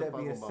 So I with used to that fuck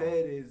being with Bone.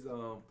 said, is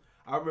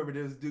I remember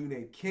this dude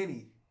named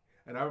Kenny,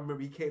 and I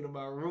remember he came to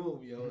my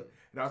room, yo,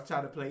 and I was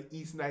trying to play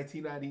East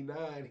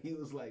 1999. He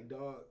was like,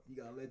 "Dog, you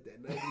gotta let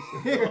that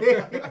 90s shit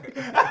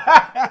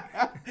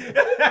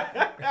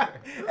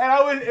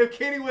go." And if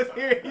Kenny was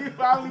here, he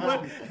probably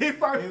would. He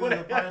probably He would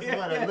was the first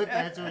one that looked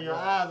at you in your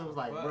eyes and was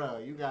like, bro,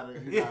 you gotta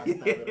step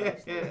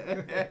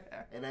it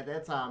up. And at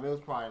that time, it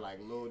was probably like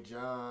Lil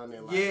Jon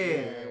and like,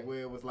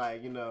 where it was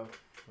like, you know,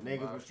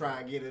 Niggas was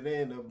trying to get it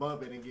in to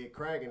bump it and get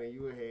cracking, and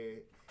you were here.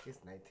 It's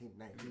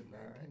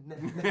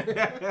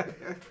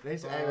 1999.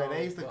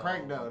 They used to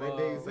crank though.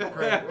 They used to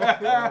crank.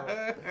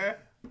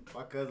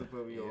 My cousin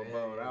put me on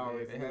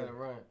board. They had to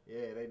run.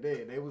 Yeah, they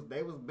did. They was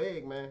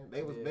big, man.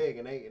 They was big,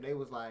 and they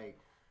was like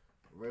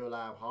real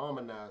live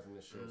harmonizing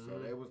and shit. So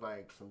they was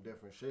like some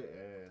different shit,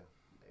 and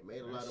they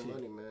made a lot of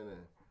money, man.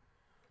 And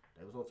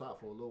they was on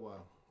top for a little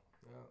while.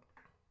 Yeah.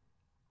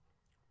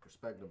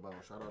 Respect the Bone.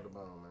 Shout out to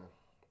Bone, man.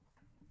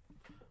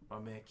 My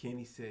man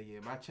Kenny said, "Yeah,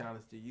 my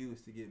challenge to you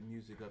is to get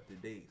music up to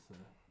date,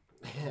 son."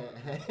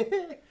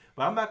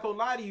 But I'm not gonna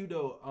lie to you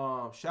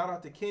though. Shout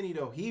out to Kenny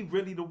though. He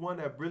really the one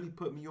that really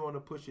put me on to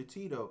Pusha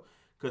T though,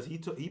 cause he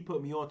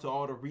put me on to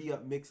all the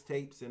re-up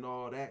mixtapes and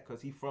all that,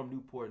 cause he from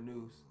Newport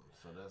News.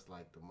 So that's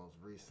like the most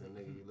recent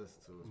nigga you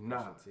listen to is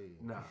Nah, Pusha T.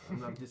 nah.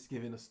 I'm just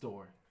giving a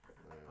story.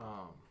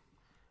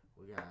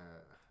 We got.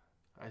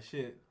 I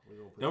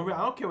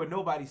don't care what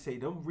nobody say.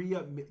 Them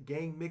re-up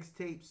gang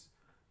mixtapes,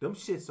 them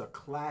shits are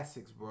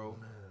classics, bro.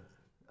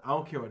 I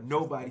don't care what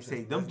nobody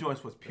say. Them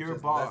joints was pure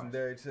bars.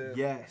 Legendary too.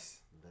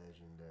 Yes.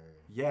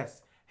 Legendary.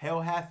 Yes.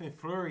 Hell Half and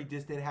Flurry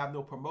just didn't have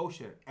no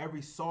promotion.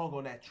 Every song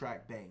on that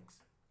track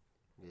bangs.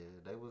 Yeah,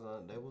 they was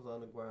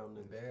underground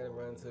niggas. They had to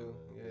run too.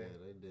 Yeah,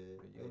 they did.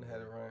 You had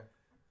to run.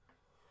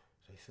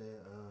 They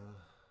said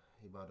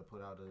he about to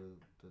put out the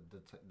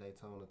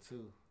Daytona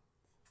 2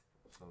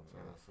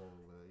 sometime soon.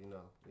 But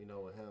you know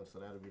with him, so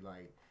that'll be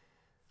like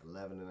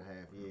 11 and a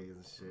half years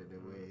and shit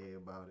that we'll hear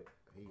about it.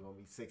 He gonna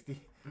be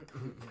 60.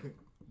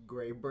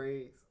 Gray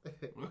braids.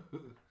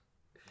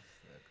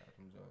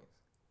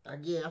 I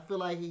feel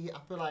like he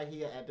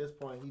at this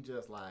point he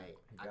just like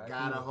I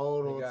gotta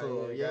hold on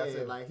to it.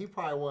 Yeah, like he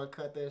probably wanna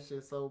cut that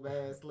shit so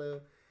bad,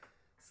 Slim.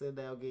 Sit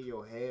down, get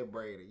your hair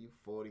braided. You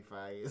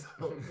 45 years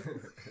old.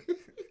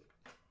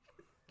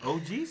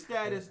 OG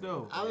status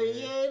though. I mean,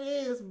 yeah, it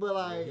is, but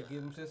like he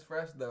give them shit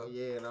fresh though.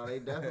 Yeah, no, they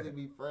definitely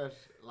be fresh,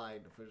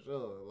 like for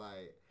sure.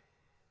 Like,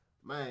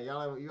 man,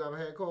 you ever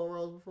had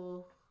cornrows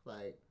before?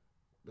 Like,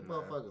 the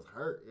motherfuckers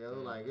hurt,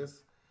 yo. Like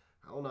it's,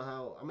 I don't know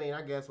how. I mean,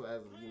 I guess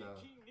as you know.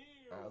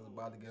 I was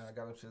about to I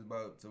got them shits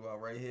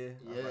about right here.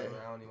 Yeah, I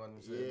don't even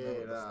want them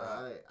shits.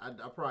 Yeah,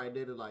 I probably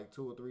did it like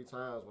 2 or 3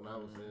 times when I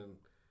was in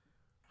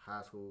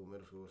high school,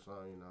 middle school, or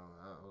something. You know,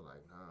 I was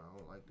like, nah, I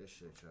don't like this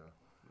shit, y'all.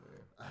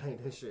 Yeah. I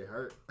think this shit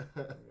hurt.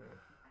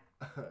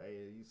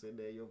 Hey, you sit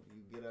there, you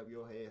get up,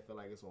 your head feel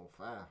like it's on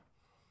fire.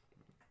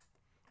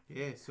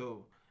 Yeah.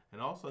 So,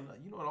 and also,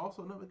 you know what?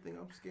 Also, another thing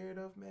I'm scared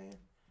of, man.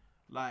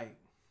 Like,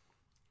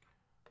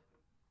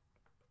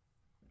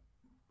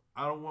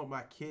 I don't want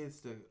my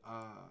kids to,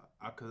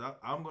 cause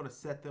I'm gonna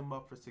set them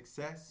up for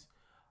success.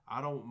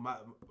 I don't. My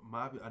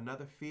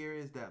another fear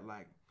is that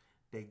like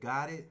they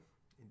got it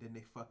and then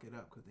they fuck it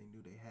up because they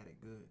knew they had it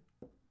good.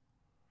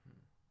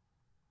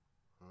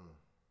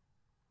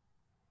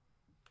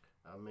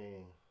 I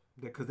mean,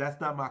 because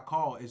that's not my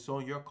call. It's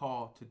on your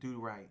call to do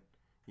right.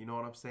 You know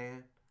what I'm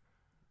saying?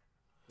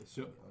 It's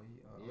your,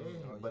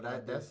 but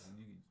that's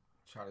you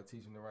try to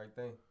teach them the right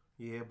thing.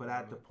 Yeah, but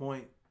at the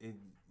point,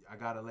 I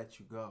gotta let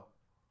you go.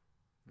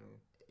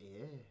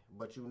 Yeah,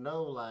 but you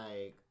know,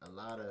 like a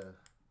lot of,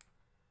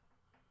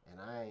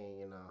 and I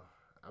ain't,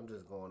 I'm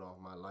just going off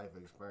my life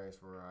experience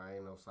for real. I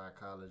ain't no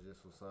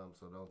psychologist or something,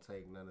 so don't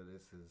take none of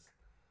this as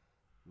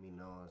me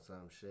knowing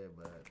some shit.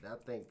 But I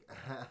think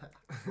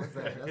what's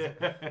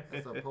that?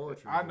 That's a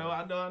poetry. I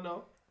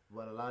know.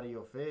 But a lot of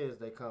your fears,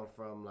 they come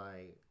from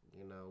like,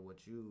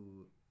 what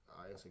you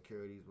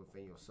insecurities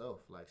within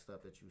yourself, like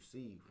stuff that you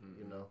see,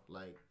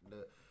 like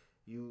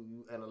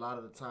you and a lot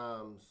of the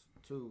times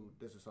too,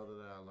 this is something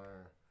that I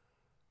learned.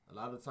 A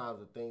lot of times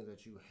the things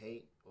that you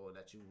hate or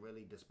that you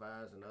really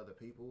despise in other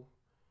people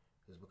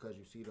is because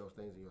you see those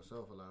things in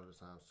yourself a lot of the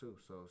times too.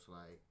 So it's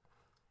like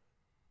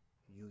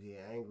you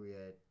get angry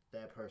at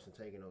that person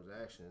taking those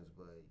actions,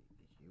 but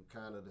you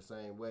kind of the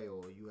same way,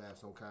 or you have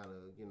some kind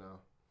of,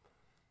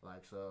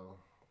 like, so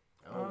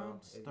I don't know.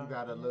 If you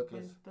gotta look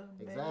at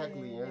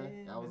exactly,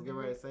 yeah. I was getting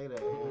ready to say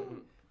that.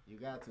 You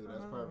got to.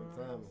 That's perfect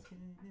timing.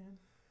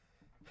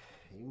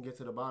 You can get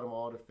to the bottom of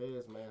all the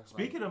fears, man.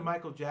 Speaking of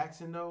Michael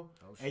Jackson, though,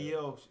 hey,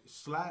 yo,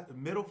 slap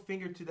middle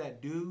finger to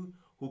that dude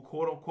who,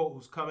 quote unquote,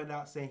 who's coming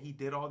out saying he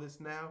did all this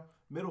now.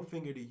 Middle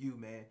finger to you,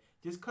 man.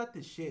 Just cut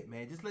the shit,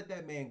 man. Just let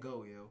that man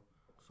go, yo.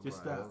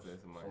 Just stop.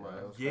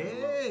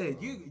 Yeah,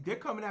 they're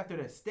coming after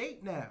the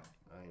state now.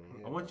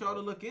 I want y'all to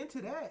look into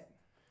that.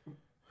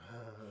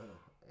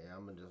 Yeah,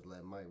 I'm gonna just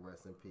let Mike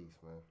rest in peace,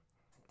 man.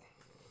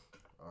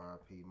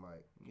 R.I.P.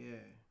 Mike. Yeah.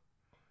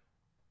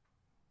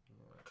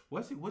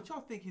 What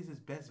y'all think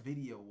his best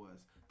video was?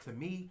 To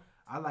me,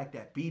 I like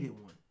that Beat It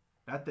one.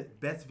 That's the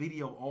best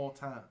video of all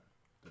time.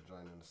 The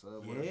joint in the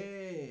subway.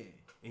 Yeah.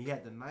 And he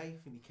had the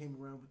knife and he came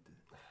around with the...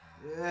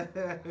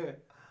 Yeah.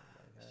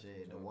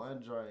 Shit, the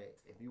one joint,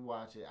 if you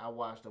watch it, I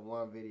watched the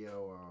one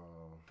video.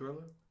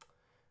 Thriller?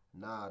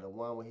 Nah, the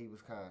one where he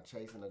was kind of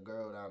chasing a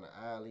girl down the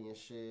alley and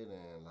shit,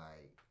 and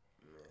like,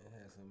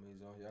 some of these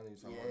y'all need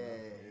to talk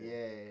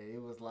Yeah.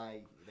 It was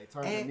like they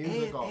turned the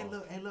music off. And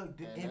look,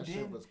 and that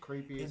shit was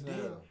creepy as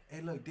hell.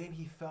 And look, then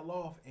he fell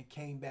off and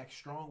came back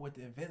strong with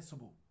the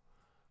Invincible.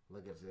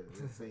 Look at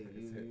this. See,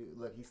 you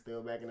look, he's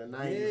still back in the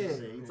 90s. And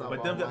shit. He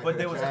But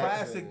they was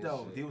classic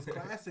though. They was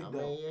classic though.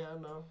 I mean, yeah, I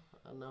know.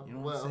 You know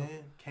what I'm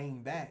saying?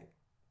 Came back.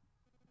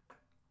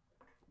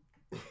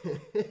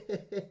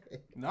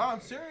 No,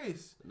 I'm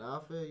serious. No, I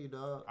feel you,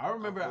 dog. I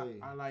remember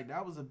I like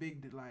that was a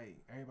big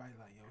like everybody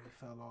like, yo, he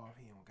fell off,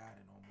 he don't got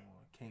it no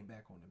more. Came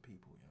back on the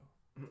people,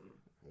 yo.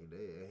 He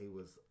did. He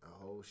was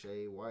a whole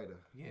shade whiter.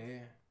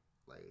 Yeah.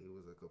 Like he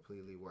was a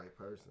completely white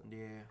person.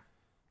 Yeah.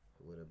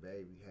 With a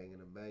baby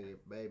hanging a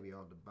baby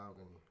on the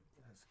balcony.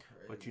 That's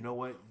crazy. But you know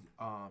what?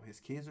 His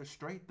kids are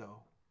straight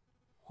though.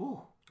 Whew.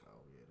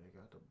 Oh yeah, they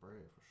got the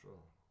bread for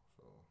sure.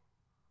 So.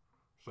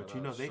 But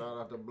you know they shout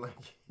out to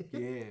Blanket.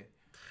 Yeah.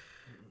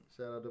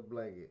 Shout out to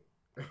Blanket.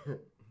 That's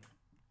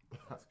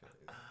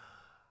crazy.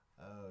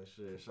 Oh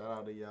shit! Shout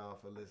out to y'all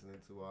for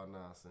listening to our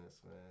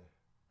nonsense, man.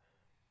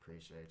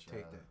 Appreciate y'all.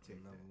 Take that.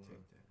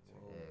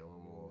 Yeah,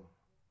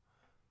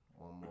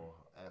 one more.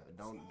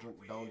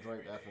 Don't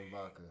drink effing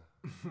vodka.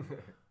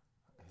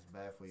 It's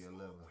bad for your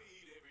liver.